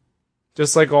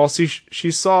 Just like all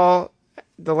she saw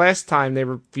the last time they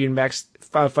were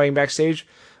fighting backstage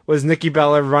was Nikki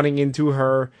Bella running into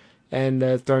her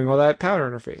and throwing all that powder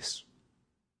in her face.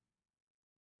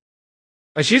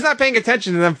 Like, she's not paying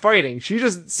attention to them fighting. She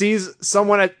just sees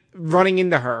someone running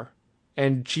into her,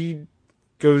 and she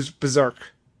goes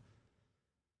berserk.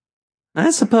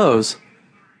 I suppose.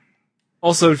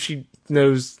 Also, she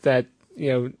knows that, you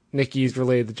know, Nikki's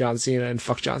related to John Cena, and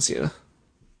fuck John Cena.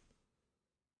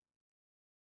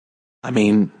 I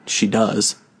mean, she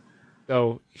does.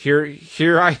 So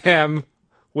here I am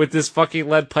with this fucking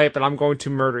lead pipe, and I'm going to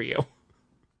murder you.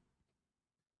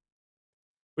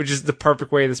 Which is the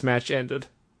perfect way this match ended.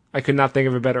 I could not think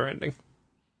of a better ending.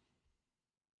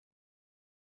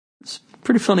 It's a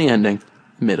pretty funny ending,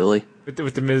 admittedly.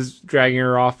 With the Miz dragging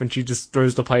her off, and she just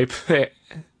throws the pipe at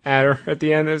her at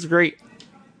the end. It was great.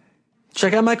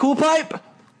 Check out my cool pipe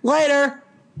later.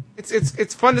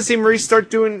 It's fun to see Maurice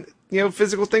start doing, you know,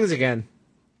 physical things again.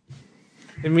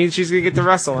 It means she's gonna get to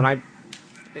wrestle, and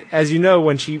as you know,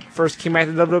 when she first came out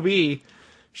to WWE,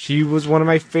 she was one of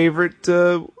my favorite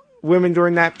women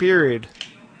during that period.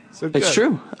 So good. It's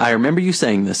true. I remember you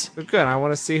saying this. So good. I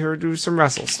want to see her do some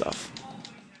wrestle stuff.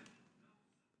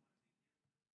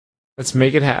 Let's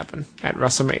make it happen at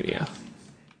WrestleMania.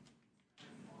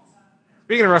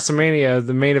 Speaking of WrestleMania,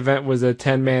 the main event was a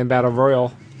 10-man battle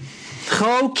royal.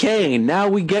 Okay, now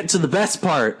we get to the best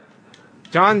part.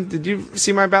 John, did you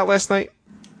see my bout last night?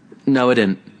 No, I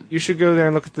didn't. You should go there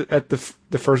and look at the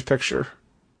first picture.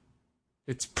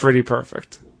 It's pretty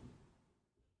perfect.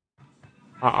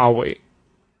 I'll wait.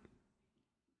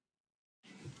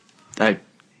 I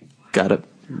gotta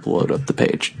load up the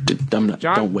page.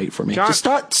 Don't wait for me. John,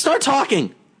 just start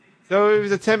talking. So it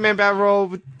was a 10-man battle royal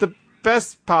with the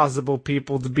best possible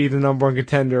people to be the number one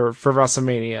contender for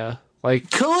WrestleMania.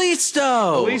 Like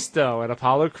Kalisto and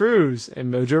Apollo Crews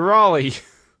and Mojo Rawley.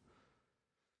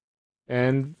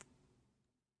 And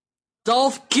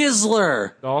Dolph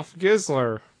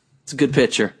Ziggler. It's a good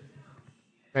picture.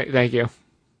 Thank you.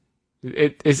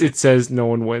 It says no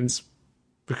one wins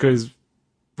because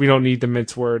we don't need to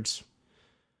mince words.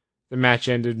 The match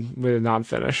ended with a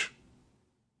non-finish.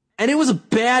 And it was a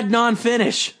bad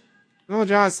non-finish. No,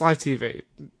 John, it's live TV.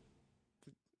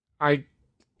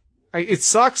 It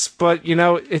sucks, but, you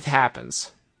know, it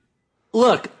happens.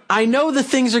 Look, I know that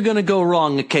things are going to go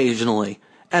wrong occasionally.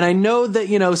 And I know that,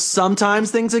 you know, sometimes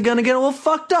things are going to get a little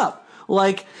fucked up.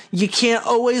 Like, you can't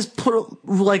always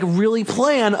really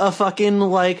plan a fucking,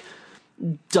 like,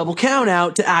 double count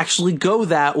out to actually go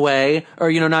that way. Or,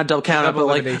 you know, not double count out, but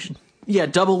elimination.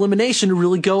 Double elimination to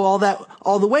really go all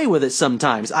all the way with it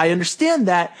sometimes. I understand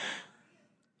that.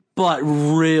 But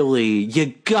really, you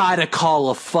gotta call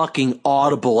a fucking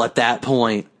audible at that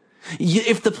point.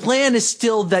 If the plan is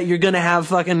still that you're gonna have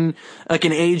fucking like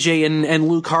an AJ and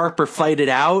Luke Harper fight it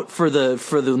out for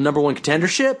the number one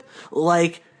contendership,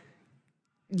 like,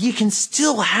 you can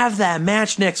still have that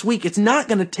match next week. It's not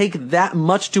gonna take that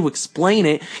much to explain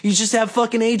it. You just have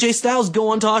fucking AJ Styles go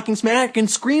on Talking Smack and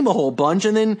scream a whole bunch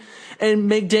and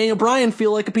make Daniel Bryan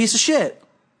feel like a piece of shit.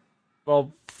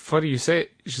 Well, what do you say?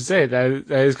 You should say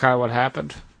that is kind of what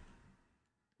happened.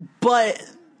 But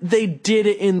they did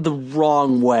it in the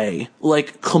wrong way.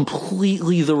 Like,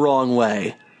 completely the wrong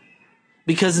way.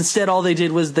 Because instead all they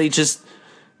did was they just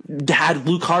had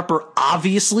Luke Harper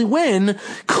obviously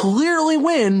clearly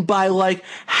win by like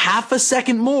half a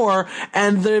second more,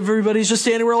 and everybody's just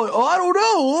standing there like, oh, I don't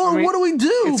know, what do we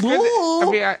do?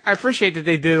 I appreciate that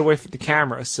they did it away from the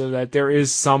camera so that there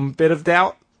is some bit of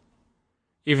doubt.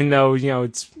 Even though,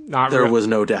 it's not there was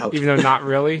no doubt. Even though not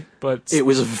really, but it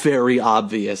was very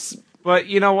obvious. But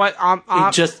you know what?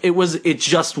 It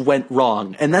just went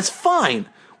wrong, and that's fine.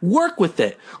 Work with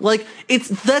it. Like,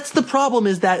 that's the problem,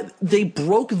 is that they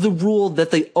broke the rule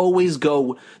that they always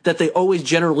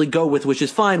generally go with, which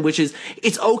is fine, which is,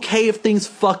 it's okay if things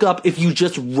fuck up if you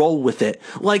just roll with it.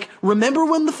 Like, remember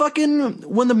when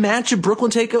the match at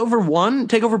Brooklyn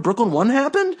Takeover Brooklyn 1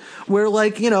 happened? Where,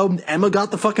 like, Emma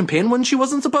got the fucking pin when she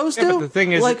wasn't supposed to? But the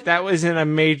thing is, like, that wasn't a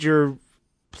major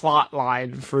plot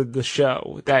line for the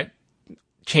show. That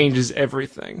changes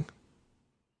everything.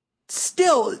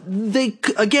 Still, they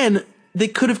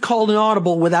could have called an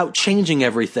audible without changing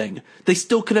everything. They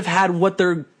still could have had what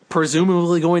they're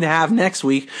presumably going to have next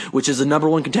week, which is a number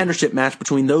one contendership match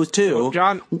between those two. Well,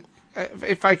 John,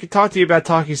 if I could talk to you about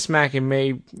Talking Smack, it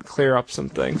may clear up some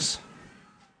things.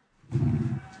 All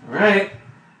right.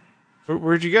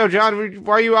 Where'd you go, John?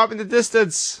 Why are you up in the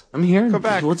distance? I'm here. Go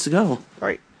back. Let's go. All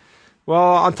right.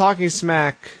 Well, on Talking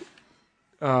Smack,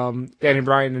 Danny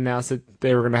Bryan announced that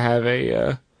they were going to have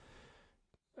a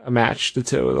match, the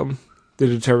two of them, to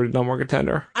determine the number one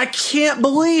contender. I can't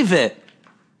believe it.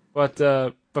 But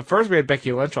first we had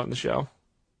Becky Lynch on the show,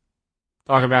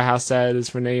 talking about how sad it is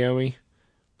for Naomi,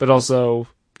 but also,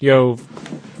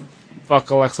 fuck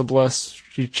Alexa Bliss,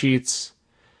 she cheats.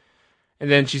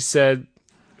 And then she said,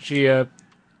 I'm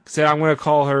going to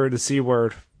call her the C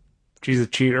word. She's a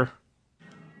cheater.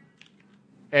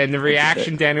 And the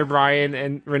reaction Daniel Bryan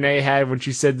and Renee had when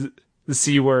she said the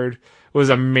C word was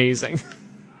amazing.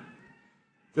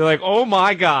 They're like, oh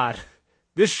my god,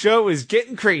 this show is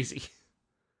getting crazy.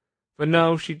 But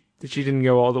no, she didn't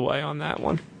go all the way on that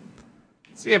one.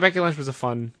 So yeah, Becky Lynch was a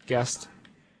fun guest.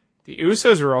 The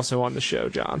Usos were also on the show,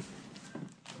 John.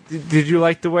 Did you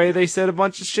like the way they said a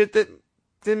bunch of shit that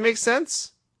didn't make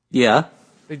sense? Yeah.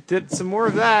 They did some more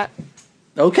of that.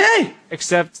 Okay.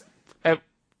 Except,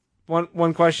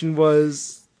 one question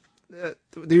was, the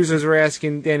Usos were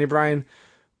asking Danny Bryan,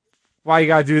 why you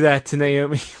gotta do that to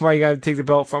Naomi? Why you gotta take the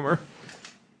belt from her?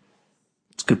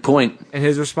 It's a good point. And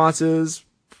his response is,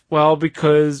 well,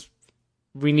 because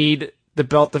we need the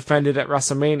belt defended at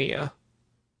WrestleMania.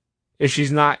 If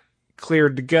she's not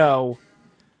cleared to go,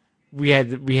 we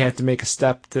have to make a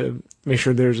step to make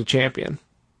sure there's a champion.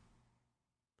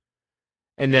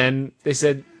 And then they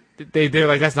said, they're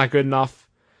like, that's not good enough.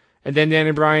 And then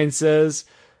Danny Bryan says,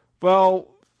 well,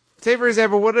 say for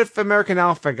example, what if American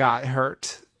Alpha got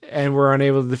hurt and were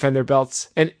unable to defend their belts?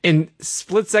 And in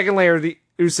split second later, the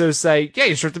Usos say, yeah,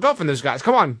 you stripped the belt from those guys.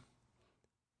 Come on.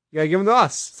 You gotta give them to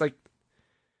us. It's like,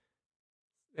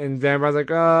 and Dan Bryan's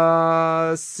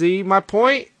like, see my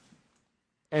point?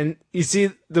 And you see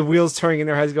the wheels turning in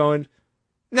their heads going,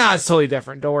 nah, it's totally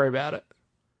different. Don't worry about it.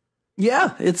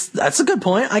 Yeah, that's a good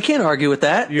point. I can't argue with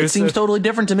that. It seems totally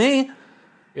different to me.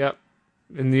 Yep.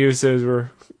 And the Usos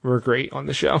were great on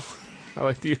the show. I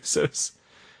like the Usos.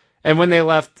 And when they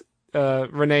left,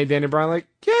 Renee and Danny Bryan like,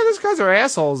 yeah, those guys are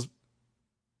assholes,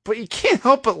 but you can't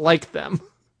help but like them.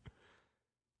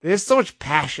 They have so much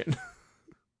passion.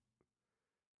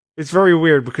 It's very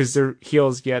weird because they're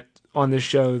heels, yet on this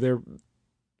show they're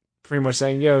pretty much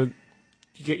saying, yo,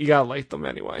 you gotta like them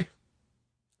anyway.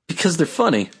 Because they're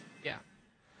funny. Yeah.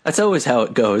 That's always how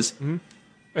it goes. Mm-hmm.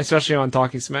 Especially on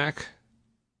Talking Smack.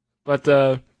 But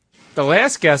the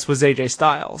last guest was AJ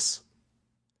Styles,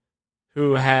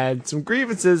 who had some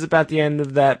grievances about the end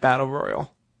of that Battle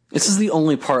Royal. This is the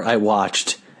only part I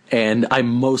watched, and I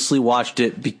mostly watched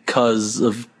it because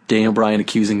of Daniel Bryan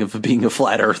accusing him of being a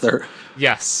flat earther.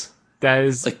 Yes, that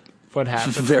is like what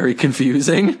happened. Very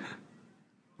confusing.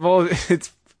 Well,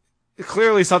 it's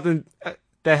clearly something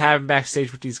that happened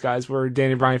backstage with these guys, where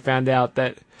Daniel Bryan found out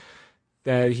that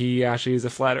that he actually is a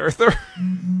flat earther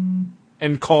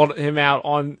and called him out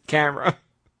on camera.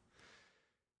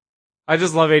 I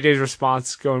just love AJ's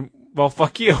response going, well,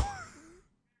 fuck you.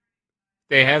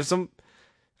 They have some...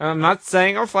 I'm not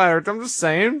saying I'm flat earther, I'm just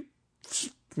saying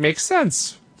makes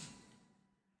sense.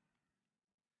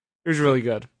 It was really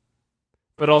good.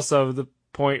 But also the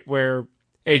point where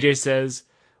AJ says,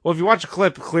 well, if you watch a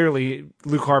clip, clearly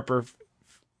Luke Harper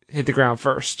hit the ground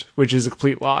first, which is a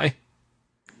complete lie.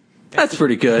 That's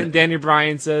pretty good. And Danny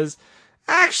Bryan says,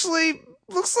 actually,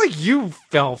 looks like you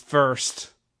fell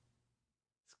first.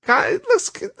 It looks,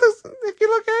 if you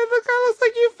look at it, it kind of looks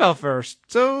like you fell first.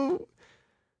 So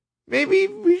maybe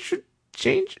we should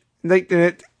change. And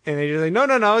AJ's like,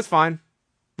 no, it's fine.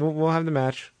 We'll have the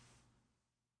match.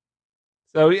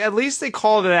 So at least they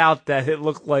called it out that it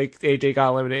looked like AJ got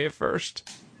eliminated first.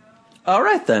 All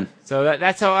right then. So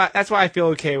that's why I feel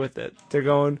okay with it. They're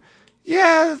going,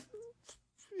 yeah,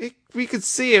 we could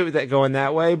see it going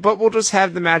that way, but we'll just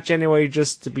have the match anyway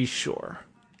just to be sure.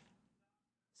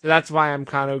 So that's why I'm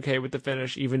kind of okay with the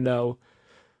finish, even though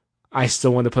I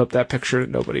still want to put up that picture that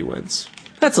nobody wins.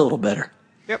 That's a little better.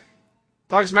 Yep.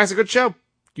 Talk Smack's a good show.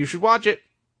 You should watch it.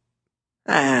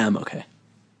 I'm okay.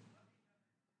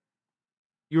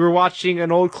 You were watching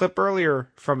an old clip earlier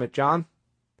from it, John.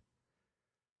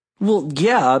 Well,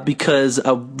 yeah, because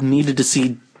I needed to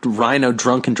see Rhino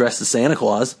drunk and dressed as Santa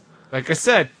Claus. Like I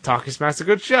said, Talking Smack's a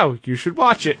good show. You should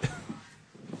watch it.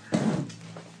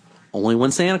 Only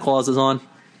when Santa Claus is on.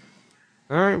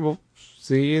 All right, we'll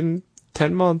see you in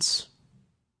 10 months.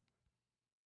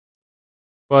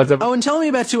 But and tell me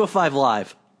about 205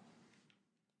 Live.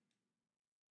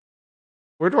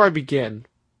 Where do I begin?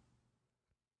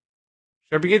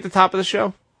 Should I begin at the top of the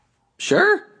show?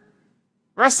 Sure.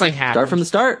 Wrestling happened. Start from the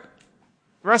start.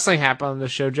 Wrestling happened on the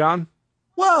show, John.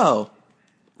 Whoa.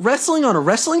 Wrestling on a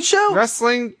wrestling show?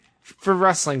 Wrestling for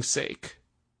wrestling's sake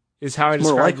is how I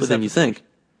describe it. More likely than you think.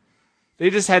 They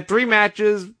just had 3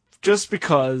 matches just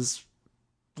because.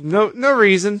 No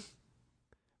reason.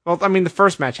 Well, I mean, the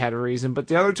first match had a reason, but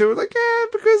the other 2 were like,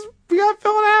 because we got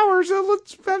Phil and Howard, so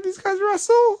let's have these guys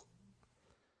wrestle.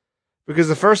 Because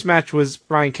the first match was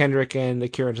Brian Kendrick and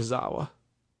Akira Tozawa.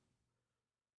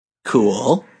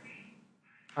 Cool.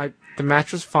 The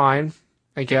match was fine,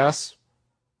 I guess.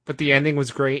 But the ending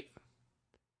was great.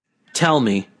 Tell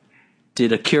me,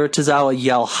 did Akira Tozawa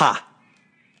yell, ha?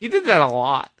 He did that a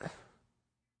lot.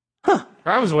 Huh.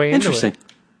 I was way into it.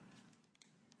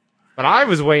 But I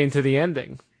was way into the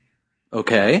ending.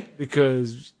 Okay.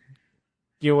 Because,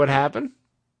 you know what happened?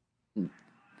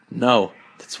 No.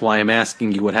 That's why I'm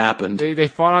asking you what happened. They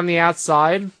fought on the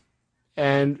outside,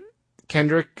 and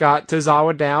Kendrick got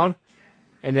Tozawa down,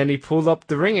 and then he pulled up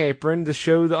the ring apron to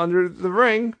show under the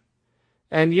ring.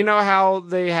 And you know how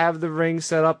they have the ring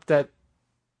set up that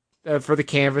for the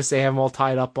canvas, they have them all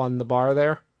tied up on the bar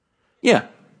there? Yeah.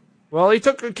 Well, he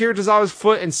took Akira Tozawa's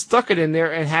foot and stuck it in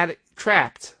there and had it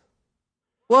trapped.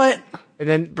 What? And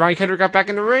then Brian Kendrick got back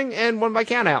in the ring and won by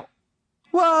countout.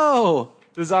 Whoa!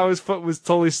 Tozawa's foot was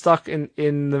totally stuck in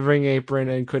the ring apron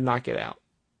and could not get out.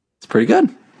 It's pretty good.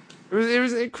 It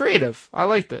was creative. I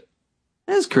liked it.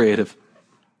 It is creative.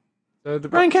 So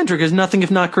Brian Kendrick is nothing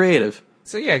if not creative.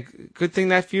 So yeah, good thing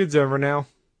that feud's over now.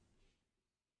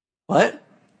 What?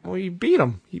 Well, you beat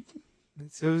him.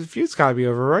 So the feud's gotta be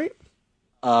over, right?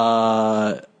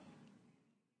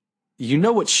 You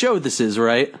know what show this is,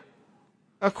 right?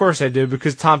 Of course I do,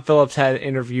 because Tom Phillips had an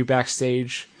interview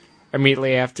backstage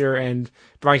immediately after, and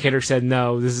Brian Kendrick said,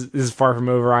 no, this is far from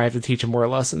over. I have to teach him more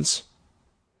lessons.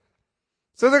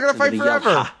 So they're going to fight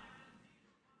forever.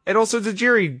 And also,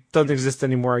 Tajiri doesn't exist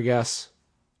anymore, I guess.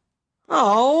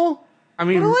 Oh. I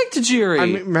mean, I like Tajiri. I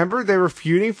mean, remember, they were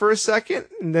feuding for a second,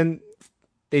 and then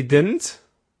they didn't?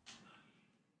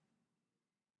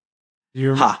 Do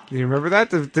you remember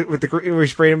that? We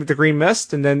sprayed him with the green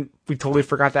mist, and then we totally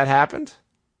forgot that happened?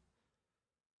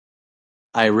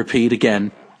 I repeat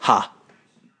again. Ha.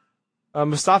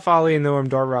 Mustafa Ali and Noam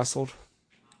Dar wrestled.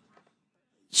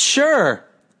 Sure.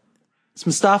 Is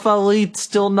Mustafa Ali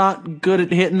still not good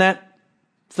at hitting that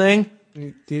thing?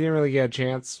 He didn't really get a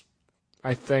chance,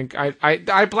 I think.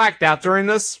 I blacked out during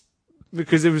this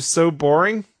because it was so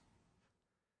boring.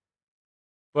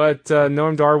 But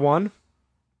Noam Dar won.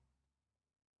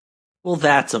 Well,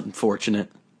 that's unfortunate.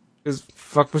 Because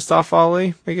fuck Mustafa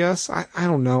Ali, I guess. I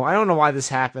don't know. I don't know why this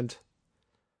happened.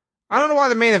 I don't know why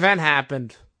the main event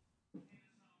happened.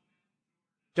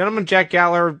 Gentleman Jack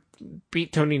Gallagher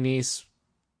beat Tony Nese.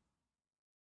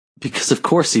 Because of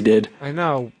course he did. I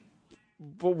know.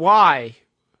 But why?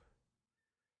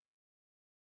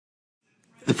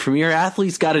 The premier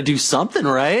athlete's got to do something,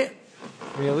 right?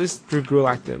 I mean, at least Drew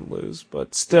Gulak didn't lose,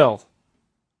 but still.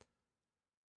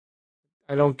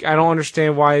 I don't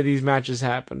understand why these matches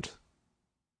happened.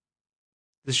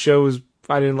 I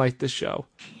didn't like this show.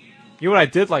 You know what I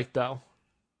did like, though?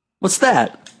 What's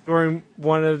that? During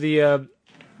one of the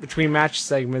between match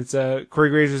segments, Corey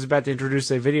Graves was about to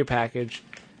introduce a video package,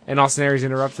 and Austin Aries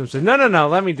interrupts him and said, No,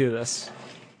 let me do this.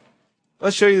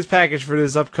 Let's show you this package for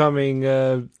this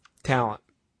upcoming talent.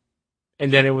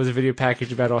 And then it was a video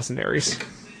package about Austin Aries.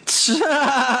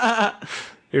 It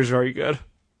was very good.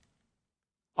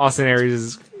 Austin Aries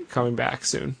is coming back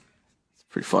soon. It's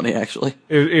pretty funny, actually.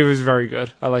 It was very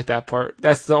good. I like that part.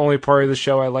 That's the only part of the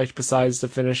show I liked besides the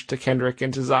finish to Kendrick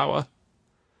and Tozawa.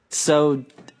 So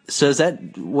is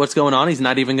that what's going on? He's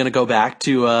not even going to go back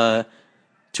to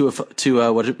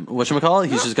whatchamacallit?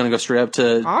 He's just going to go straight up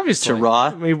to Obviously. to Raw.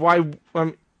 I mean,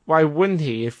 why wouldn't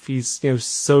he if he's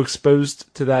so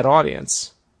exposed to that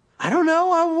audience? I don't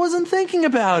know. I wasn't thinking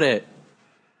about it.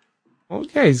 Well,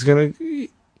 yeah, he's gonna.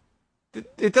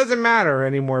 It doesn't matter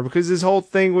anymore because his whole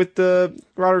thing with the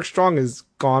Roderick Strong is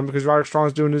gone because Roderick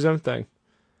Strong's doing his own thing.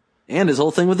 And his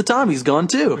whole thing with the Tommy's gone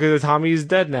too. Because the Tommy is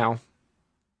dead now.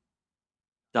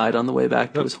 Died on the way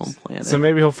back to his home planet. So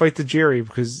maybe he'll fight the Jerry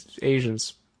because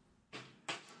Asians.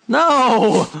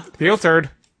 No! Heel turd.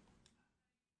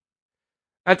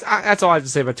 That's all I have to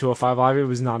say about 205 Live. It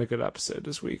was not a good episode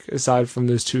this week, aside from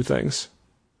those two things.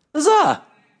 Huzzah!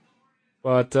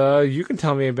 But you can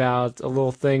tell me about a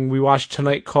little thing we watched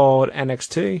tonight called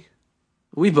NXT.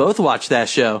 We both watched that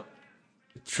show.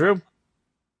 True.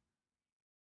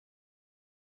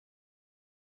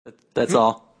 That's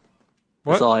all.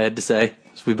 What? That's all I had to say.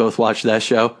 We both watched that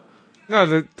show.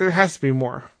 No, there has to be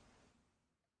more.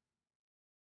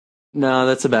 No,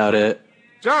 that's about it.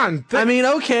 John, I mean,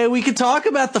 okay, we could talk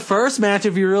about the first match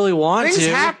if you really want things to.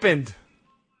 happened.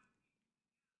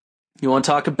 You want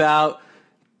to talk about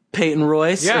Peyton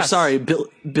Royce? Yes. Or sorry,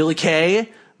 Billy Kay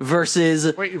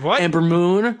versus Wait, what? Amber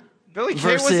Moon. Billy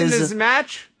Kay was in this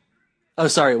match? Oh,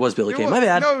 sorry, it was Billy Kay. My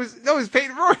bad. No, it was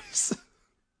Peyton Royce.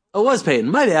 Oh, it was Peyton.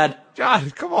 My bad. John,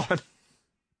 come on.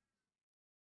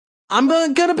 I'm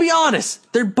gonna be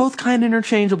honest. They're both kind of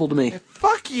interchangeable to me.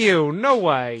 Fuck you. No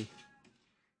way.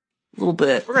 A little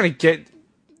bit. We're going to get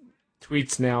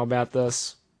tweets now about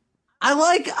this. I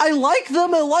like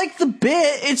them. I like the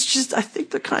bit. It's just, I think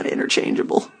they're kind of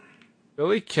interchangeable.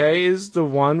 Billy Kay is the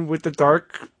one with the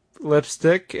dark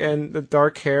lipstick and the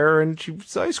dark hair, and she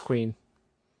was Ice Queen.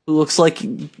 Who looks like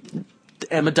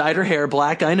Emma dyed her hair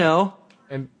black, I know.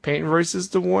 And Peyton Royce is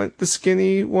the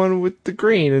skinny one with the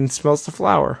green and smells the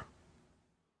flower.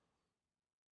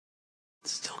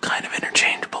 Still kind of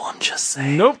interchangeable, I'm just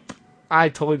saying. Nope. I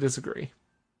totally disagree.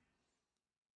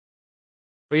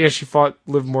 But yeah, she fought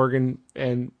Liv Morgan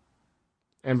and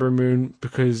Ember Moon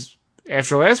because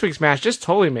after last week's match, this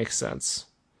totally makes sense.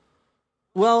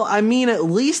 Well, I mean, at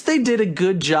least they did a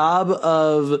good job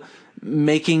of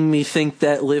making me think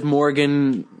that Liv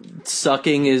Morgan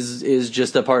sucking is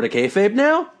just a part of kayfabe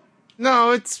now.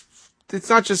 No, it's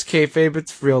not just kayfabe;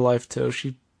 it's real life too.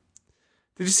 Did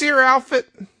you see her outfit?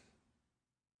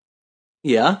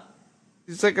 Yeah.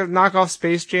 It's like a knockoff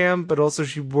Space Jam, but also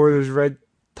she wore those red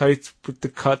tights with the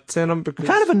cuts in them. Because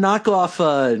kind of a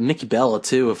knockoff Nikki Bella,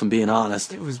 too, if I'm being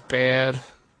honest. It was bad.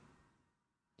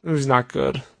 It was not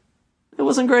good. It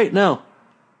wasn't great, no.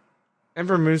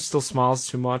 Ember Moon still smiles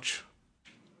too much.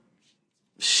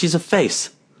 She's a face.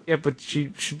 Yeah, but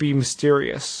she should be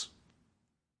mysterious.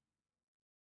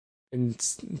 And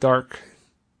dark.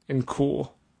 And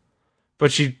cool.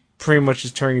 But she pretty much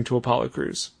is turning into Apollo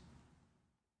Crews.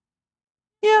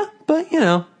 Yeah, but, you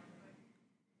know.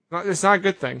 It's not a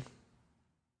good thing.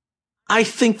 I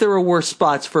think there are worse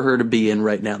spots for her to be in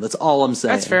right now. That's all I'm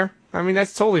saying. That's fair. I mean,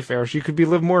 that's totally fair. She could be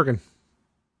Liv Morgan.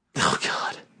 Oh,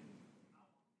 God.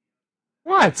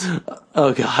 What?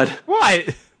 Oh, God.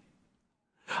 What?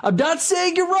 I'm not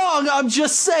saying you're wrong. I'm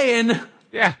just saying.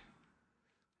 Yeah.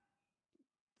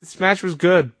 This match was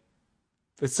good.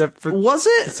 Except for... Was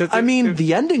it? I mean,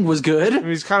 the ending was good. I mean,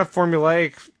 it's kind of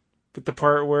formulaic with the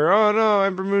part where, oh no,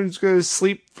 Ember Moon's going to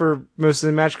sleep for most of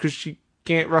the match because she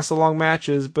can't wrestle long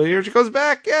matches. But here she goes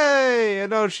back. Yay! I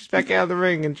know she's back out of the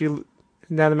ring and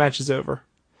now the match is over.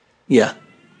 Yeah.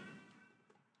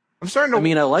 I'm starting to... I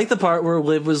mean, I like the part where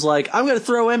Liv was like, I'm going to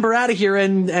throw Ember out of here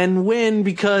and win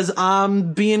because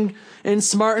I'm being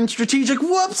smart and strategic.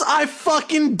 Whoops, I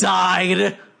fucking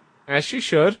died. As she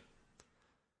should.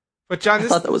 But John, I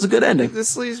thought that was a good ending.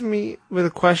 This leaves me with a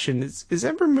question. Is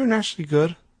Ember Moon actually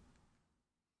good?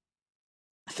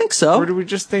 I think so. Or do we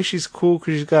just think she's cool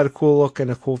because she's got a cool look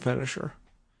and a cool finisher?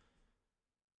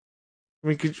 I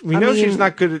mean, we know she's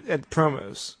not good at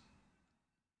promos.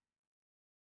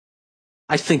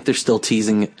 I think they're still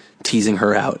teasing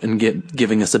her out and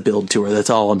giving us a build to her. That's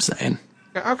all I'm saying.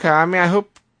 Okay, I mean, I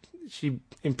hope she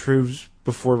improves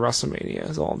before WrestleMania,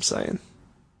 is all I'm saying.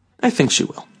 I think she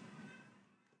will.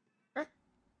 Okay.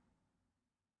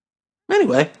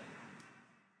 Anyway.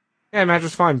 Yeah, match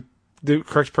was fine. The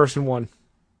correct person won.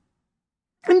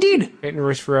 Indeed. Peyton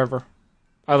Royce forever.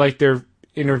 I liked their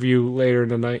interview later in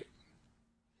the night.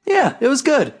 Yeah, it was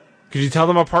good. Could you tell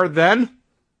them apart then?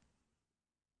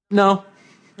 No.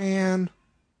 Man.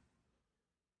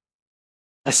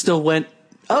 I still went,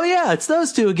 oh yeah, it's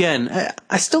those two again.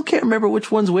 I still can't remember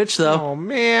which one's which, though. Oh,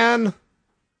 man.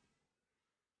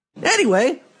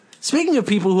 Anyway, speaking of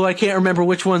people who I can't remember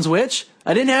which one's which,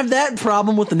 I didn't have that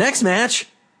problem with the next match.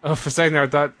 Oh, for a second there, I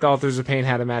thought the Authors of Pain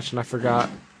had a match and I forgot.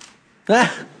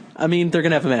 I mean, they're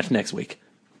going to have a match next week.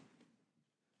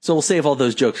 So we'll save all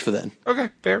those jokes for then. Okay,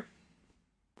 fair.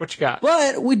 What you got?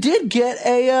 But we did get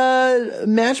a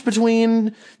match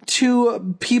between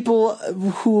two people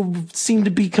who seem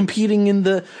to be competing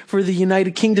for the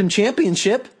United Kingdom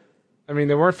Championship. I mean,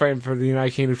 they weren't fighting for the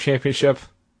United Kingdom Championship.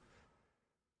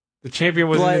 The champion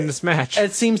wasn't in this match.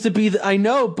 It seems to be, I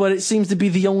know, but it seems to be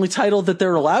the only title that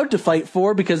they're allowed to fight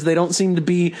for because they don't seem to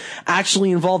be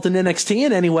actually involved in NXT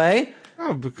in any way.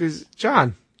 Oh, because,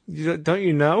 John, don't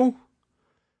you know?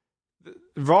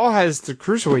 Raw has the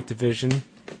Cruiserweight division.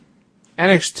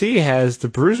 NXT has the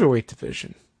Bruiserweight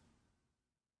division.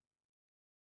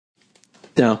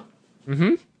 No.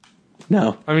 Mm-hmm.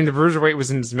 No. I mean, the Bruiserweight was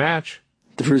in this match.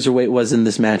 The Bruiserweight was in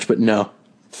this match, but no.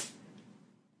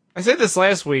 I said this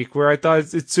last week, where I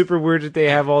thought it's super weird that they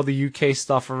have all the UK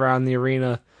stuff around the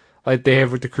arena, like they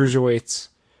have with the Cruiserweights.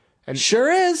 And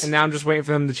sure is. And now I'm just waiting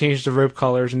for them to change the rope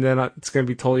colors, and then it's going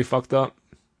to be totally fucked up.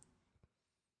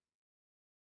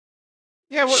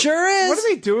 Yeah, sure is. What are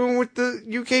they doing with the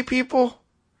UK people?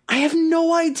 I have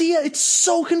no idea. It's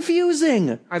so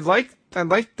confusing. I liked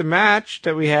the match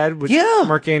that we had with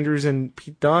Mark Andrews and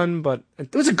Pete Dunne, but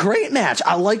it was a great match.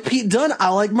 I like Pete Dunne. I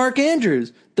like Mark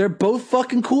Andrews. They're both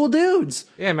fucking cool dudes.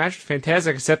 Yeah, match was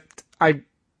fantastic, except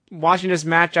watching this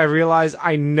match, I realized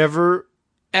I never,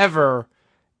 ever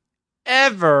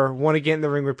want to get in the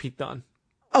ring with Pete Dunne.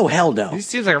 Oh, hell no. He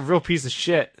seems like a real piece of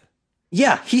shit.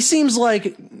 Yeah, he seems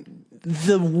like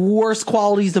the worst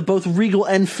qualities of both Regal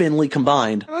and Finlay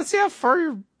combined. Let's see how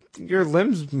far your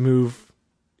limbs move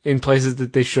in places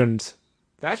that they shouldn't.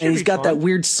 That should and he's got fun. that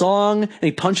weird song, and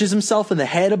he punches himself in the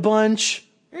head a bunch.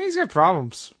 Yeah, he's got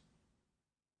problems.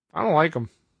 I don't like him.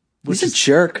 He's a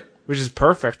jerk. Which is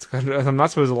perfect. I'm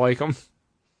not supposed to like him.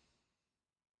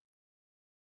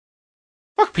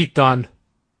 Fuck Pete Dunne.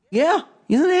 Yeah,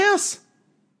 he's an ass.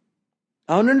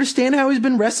 I don't understand how he's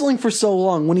been wrestling for so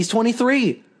long when he's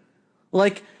 23.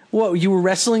 Like, what, you were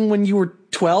wrestling when you were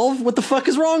 12? What the fuck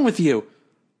is wrong with you?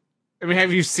 I mean,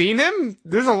 have you seen him?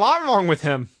 There's a lot wrong with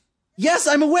him. Yes,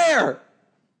 I'm aware.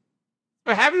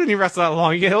 What happens when you wrestle that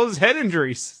long? You get all those head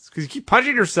injuries because you keep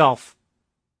punching yourself.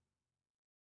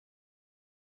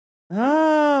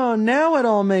 Oh, now it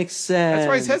all makes sense. That's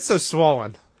why his head's so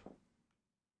swollen.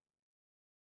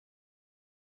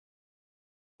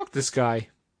 Fuck this guy.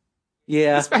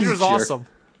 Yeah. This match was awesome.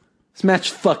 This match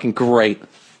is fucking great.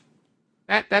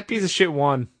 That piece of shit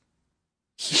won.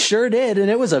 He sure did, and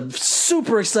it was a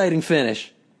super exciting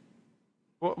finish.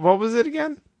 What was it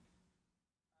again?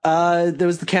 There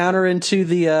was the counter into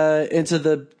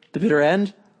the bitter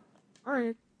end. All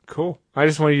right, cool. I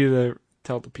just wanted you to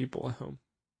tell the people at home.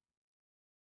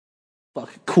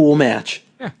 Fucking cool match.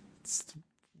 Yeah, it's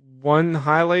one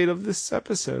highlight of this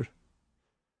episode.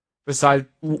 Besides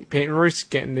Peyton Royce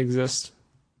getting to exist.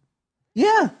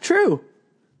 Yeah, true.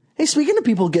 Hey, speaking of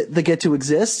people that get to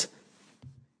exist,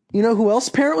 you know who else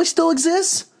apparently still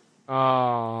exists?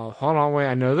 Hold on, wait,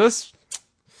 I know this.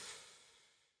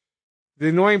 The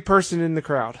annoying person in the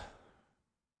crowd.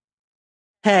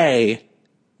 Hey,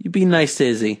 you be nice to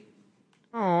Izzy.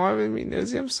 Oh, I didn't mean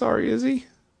Izzy. I'm sorry, Izzy.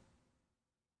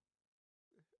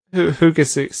 Who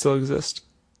gets to still exist?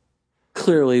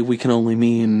 Clearly, we can only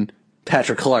mean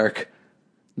Patrick Clark,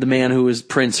 the man who was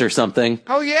Prince or something.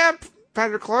 Oh yeah,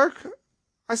 Patrick Clark.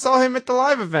 I saw him at the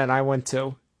live event I went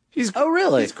to. Oh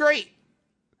really? He's great.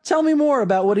 Tell me more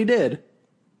about what he did.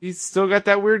 He's still got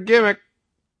that weird gimmick,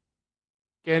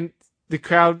 and the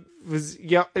crowd was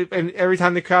and every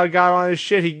time the crowd got on his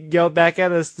shit, he yelled back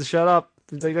at us to shut up.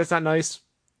 He's like, "That's not nice."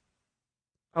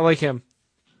 I like him.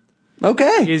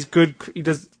 Okay. He's good. He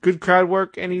does good crowd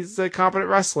work, and he's a competent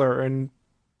wrestler. And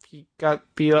he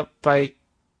got beat up by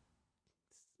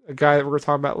a guy that we're going to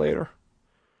talk about later.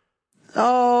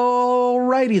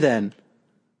 Alrighty then.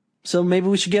 So maybe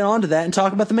we should get on to that and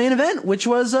talk about the main event, which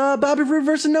was Bobby Roode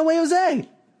versus No Way Jose.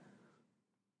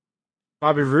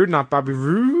 Bobby Roode, not Bobby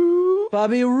Roode.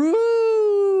 Bobby Roode.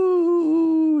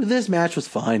 This match was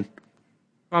fine.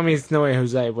 I mean, it's No Way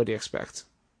Jose. What do you expect?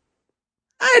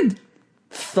 I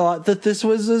thought that this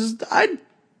was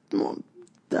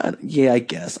yeah, I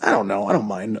guess. I don't know. I don't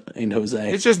mind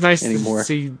Jose. It's just nice anymore. To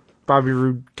see Bobby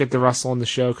Roode get to wrestle on the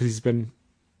show because he's been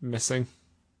missing.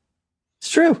 It's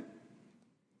true.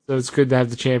 So it's good to have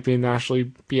the champion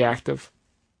actually be active.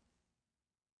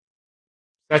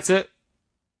 That's it.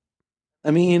 I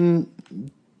mean,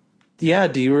 yeah,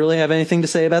 do you really have anything to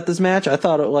say about this match?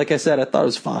 Like I said, I thought it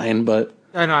was fine, but...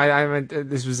 I know, I meant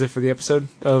this was it for the episode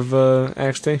of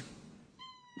NXT.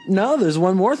 No, there's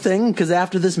one more thing, because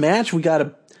after this match, we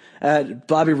got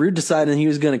Bobby Roode deciding he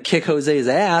was going to kick Jose's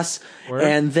ass,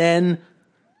 and then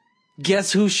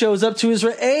guess who shows up to his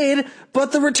aid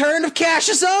but the return of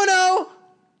Cassius Ohno!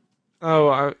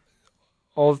 Oh,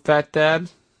 old fat dad?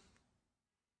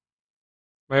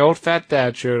 My old fat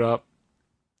dad showed up.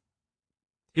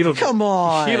 Come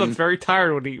on! He looked very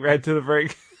tired when he ran to the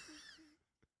break.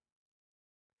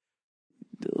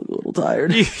 A little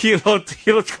tired. He looked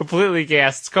completely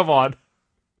gassed. Come on.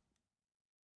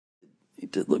 He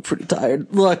did look pretty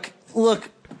tired. Look,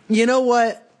 you know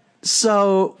what?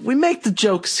 So, we make the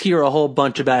jokes here a whole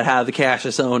bunch about how the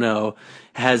Cassius Ohno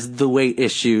has the weight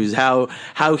issues, how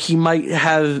he might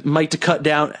to cut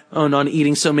down on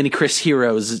eating so many Chris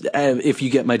Heroes, if you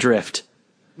get my drift.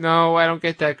 No, I don't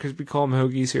get that because we call them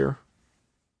hoagies here.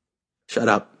 Shut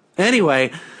up.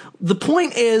 Anyway, the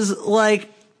point is,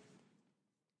 like,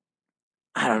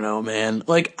 I don't know, man.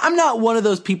 Like, I'm not one of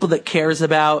those people that cares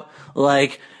about,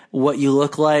 like, what you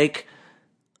look like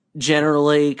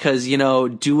generally, because, you know,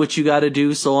 do what you gotta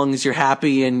do so long as you're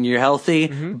happy and you're healthy.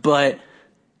 Mm-hmm. But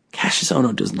Cassius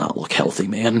Ohno does not look healthy,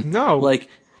 man. No. Like,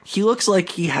 he looks like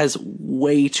he has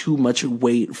way too much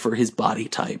weight for his body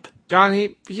type. John,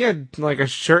 he had like a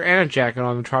shirt and a jacket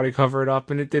on to try to cover it up,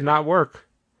 and it did not work.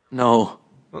 No.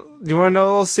 Do you want to know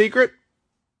a little secret?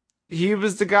 He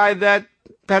was the guy that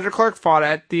Patrick Clark fought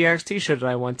at the NXT show that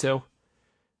I went to.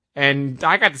 And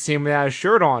I got to see him without his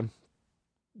shirt on.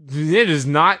 It is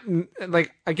not,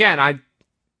 like, again, I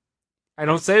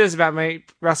don't say this about my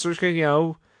wrestlers because, you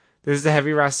know, there's the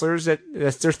heavy wrestlers,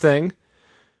 that's their thing.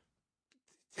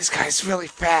 This guy's really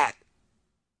fat.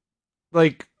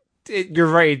 Like, you're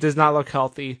right, it does not look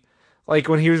healthy. Like,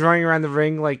 when he was running around the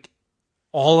ring, like,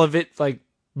 all of it, like,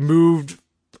 moved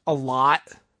a lot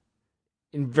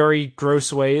in very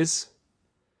gross ways.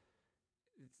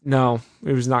 No,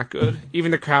 it was not good.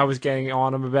 Even the crowd was getting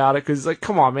on him about it, because, like,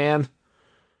 come on, man.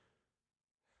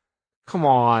 Come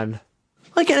on.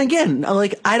 Like, and again,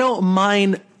 like, I don't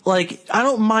mind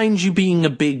you being a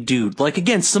big dude. Like,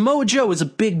 again, Samoa Joe is a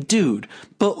big dude,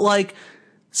 but, like,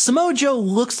 Samoa Joe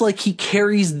looks like he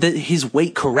carries his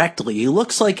weight correctly. He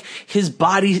looks like his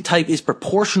body type is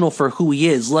proportional for who he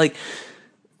is. Like,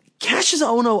 Cassius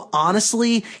Ohno,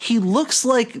 honestly, he looks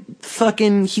like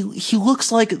fucking, he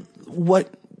looks like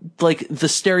what, like, the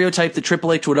stereotype that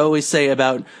Triple H would always say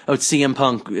about CM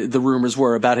Punk, the rumors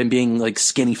were about him being, like,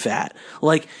 skinny fat.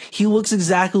 Like, he looks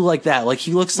exactly like that. Like,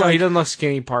 he looks like... he doesn't look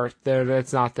skinny part there.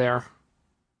 It's not there.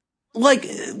 Like,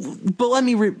 but let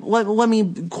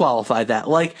me qualify that.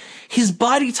 Like, his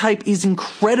body type is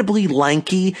incredibly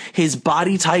lanky. His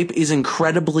body type is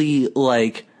incredibly,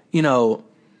 like, you know...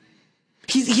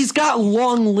 He's got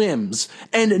long limbs,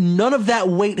 and none of that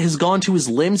weight has gone to his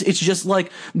limbs. It's just, like,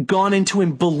 gone into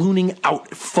him ballooning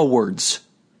out forwards.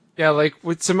 Yeah, like,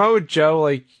 with Samoa Joe,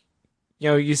 like, you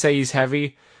know, you say he's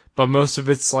heavy, but most of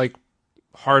it's, like,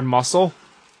 hard muscle.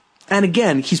 And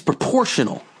again, he's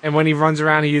proportional. And when he runs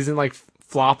around, he isn't, like,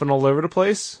 flopping all over the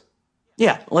place.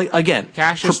 Yeah, like, again,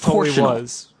 Cassius totally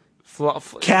was.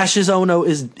 Cassius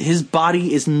Ohno his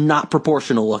body is not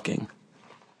proportional looking.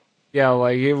 Yeah,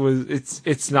 like,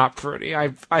 it's not pretty.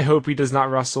 I hope he does not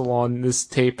wrestle on this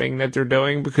taping that they're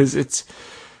doing, because it's,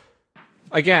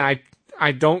 again,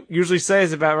 I don't usually say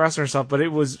this about wrestling stuff, but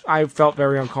I felt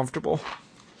very uncomfortable.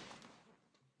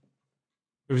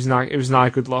 It was not a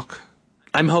good look.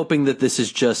 I'm hoping that this is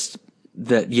just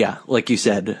that, yeah, like you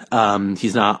said,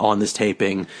 he's not on this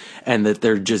taping, and that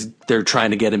they're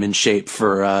trying to get him in shape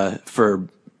for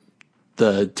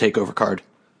the TakeOver card.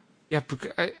 Yeah,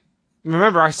 because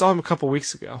remember, I saw him a couple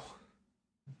weeks ago.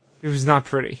 It was not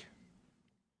pretty.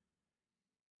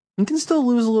 You can still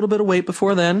lose a little bit of weight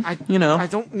before then. I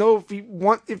don't know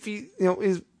if he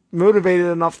is motivated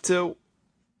enough to,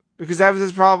 because that was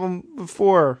his problem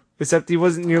before. Except he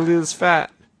wasn't nearly as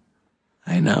fat.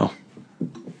 I know.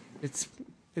 It's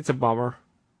a bummer.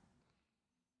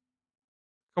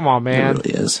 Come on, man. It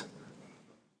really is.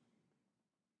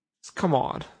 Come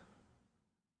on.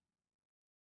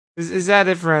 Is that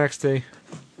it for NXT?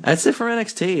 That's it for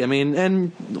NXT. I mean,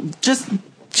 and just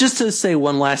to say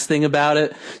one last thing about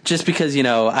it, just because, you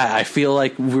know, I feel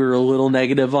like we're a little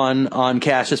negative on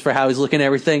Cassius for how he's looking at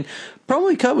everything.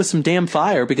 Probably cut with some damn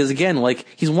fire, because again, like,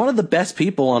 he's one of the best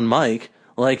people on mic.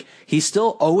 Like, he's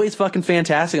still always fucking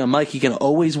fantastic on mic. He can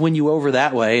always win you over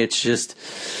that way. It's just...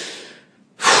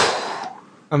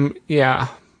 yeah.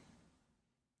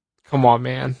 Come on,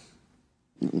 man.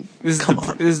 This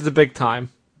is the big time.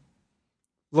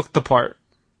 Look the part.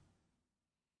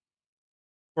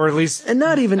 Or at least... And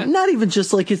not even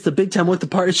just like it's the big time look the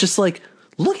part. It's just like,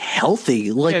 look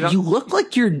healthy. Like, you look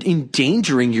like you're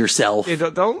endangering yourself. Yeah,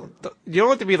 you don't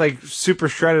have to be like super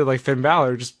shredded like Finn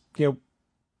Balor. Just, you know,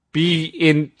 be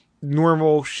in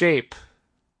normal shape.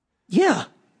 Yeah.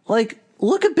 Like,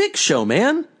 look at Big Show,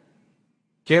 man.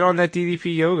 Get on that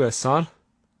DDP yoga, son.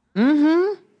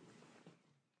 Mm-hmm.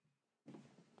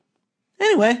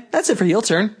 Anyway, that's it for Heel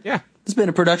Turn. Yeah. It's been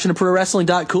a production of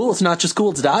ProWrestling.cool. It's not just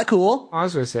cool, it's .cool. I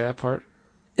was going to say that part.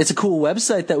 It's a cool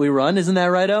website that we run, isn't that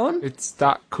right, Owen? It's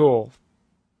 .cool.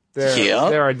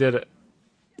 There, I did it.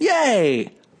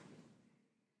 Yay!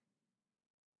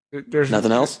 There's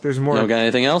nothing else? There's more. You don't got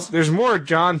anything else? There's more,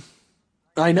 John.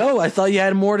 I know. I thought you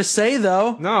had more to say,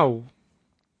 though. No.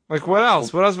 Like, what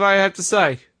else? What else do I have to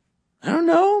say? I don't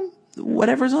know.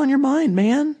 Whatever's on your mind,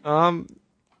 man.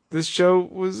 This show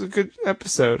was a good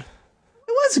episode.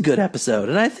 It was a good episode,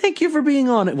 and I thank you for being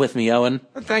on it with me, Owen.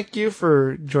 Thank you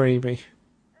for joining me.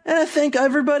 And I thank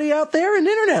everybody out there in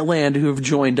internet land who have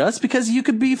joined us, because you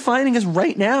could be finding us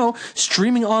right now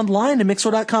streaming online at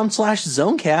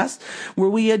mixer.com/zonecast, where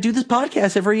we do this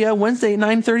podcast every Wednesday at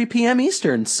 9:30 p.m.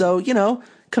 Eastern. So, you know,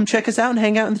 come check us out and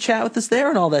hang out in the chat with us there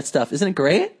and all that stuff. Isn't it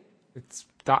great? It's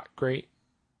not great.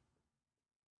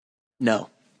 No.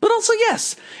 But also,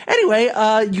 yes. Anyway,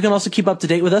 you can also keep up to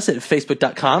date with us at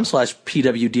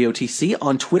facebook.com/PWDOTC,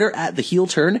 on Twitter at The Heel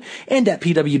Turn and at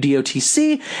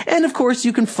PWDOTC. And of course,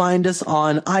 you can find us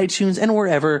on iTunes and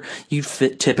wherever you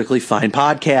typically find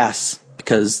podcasts,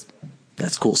 because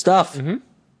that's cool stuff. Mm-hmm. And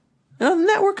other than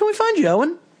that, where can we find you,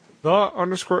 Owen?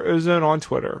 _Ozone on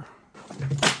Twitter.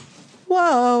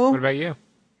 Whoa. What about you?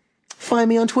 Find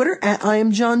me on Twitter at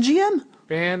IamJohnGM.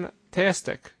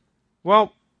 Fantastic.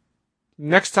 Well,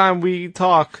 next time we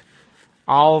talk,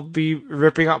 I'll be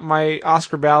ripping up my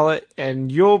Oscar ballot,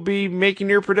 and you'll be making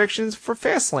your predictions for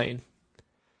Fastlane.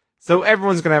 So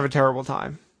everyone's going to have a terrible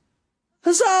time.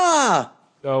 Huzzah!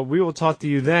 So we will talk to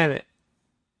you then.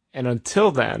 And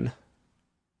until then...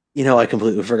 You know, I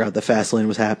completely forgot the Fastlane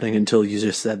was happening until you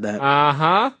just said that.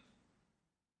 Uh-huh.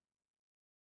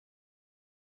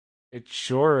 It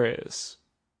sure is.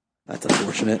 That's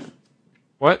unfortunate.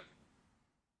 What?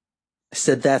 I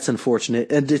said that's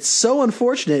unfortunate. And it's so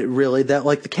unfortunate, really, that,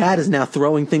 like, the cat is now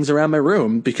throwing things around my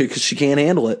room because she can't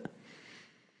handle it.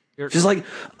 She's like,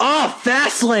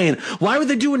 Fastlane! Why would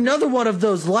they do another one of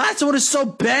those? The last one is so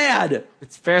bad!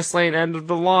 It's Fastlane, end of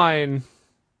the line.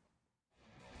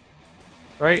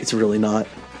 Right? It's really not.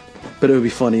 But it would be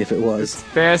funny if it was. It's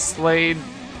Fastlane,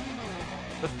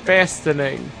 the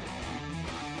fastening.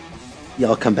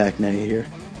 Y'all come back now, you hear?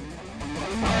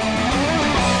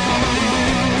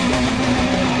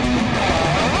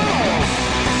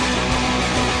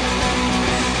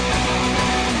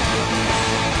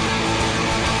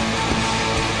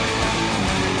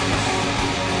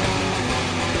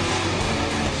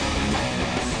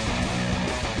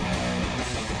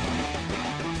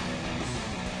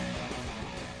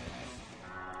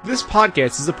 This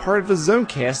podcast is a part of the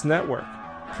Zonecast Network,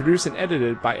 produced and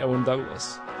edited by Owen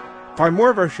Douglas. Find more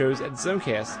of our shows at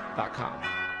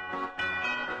zonecast.com.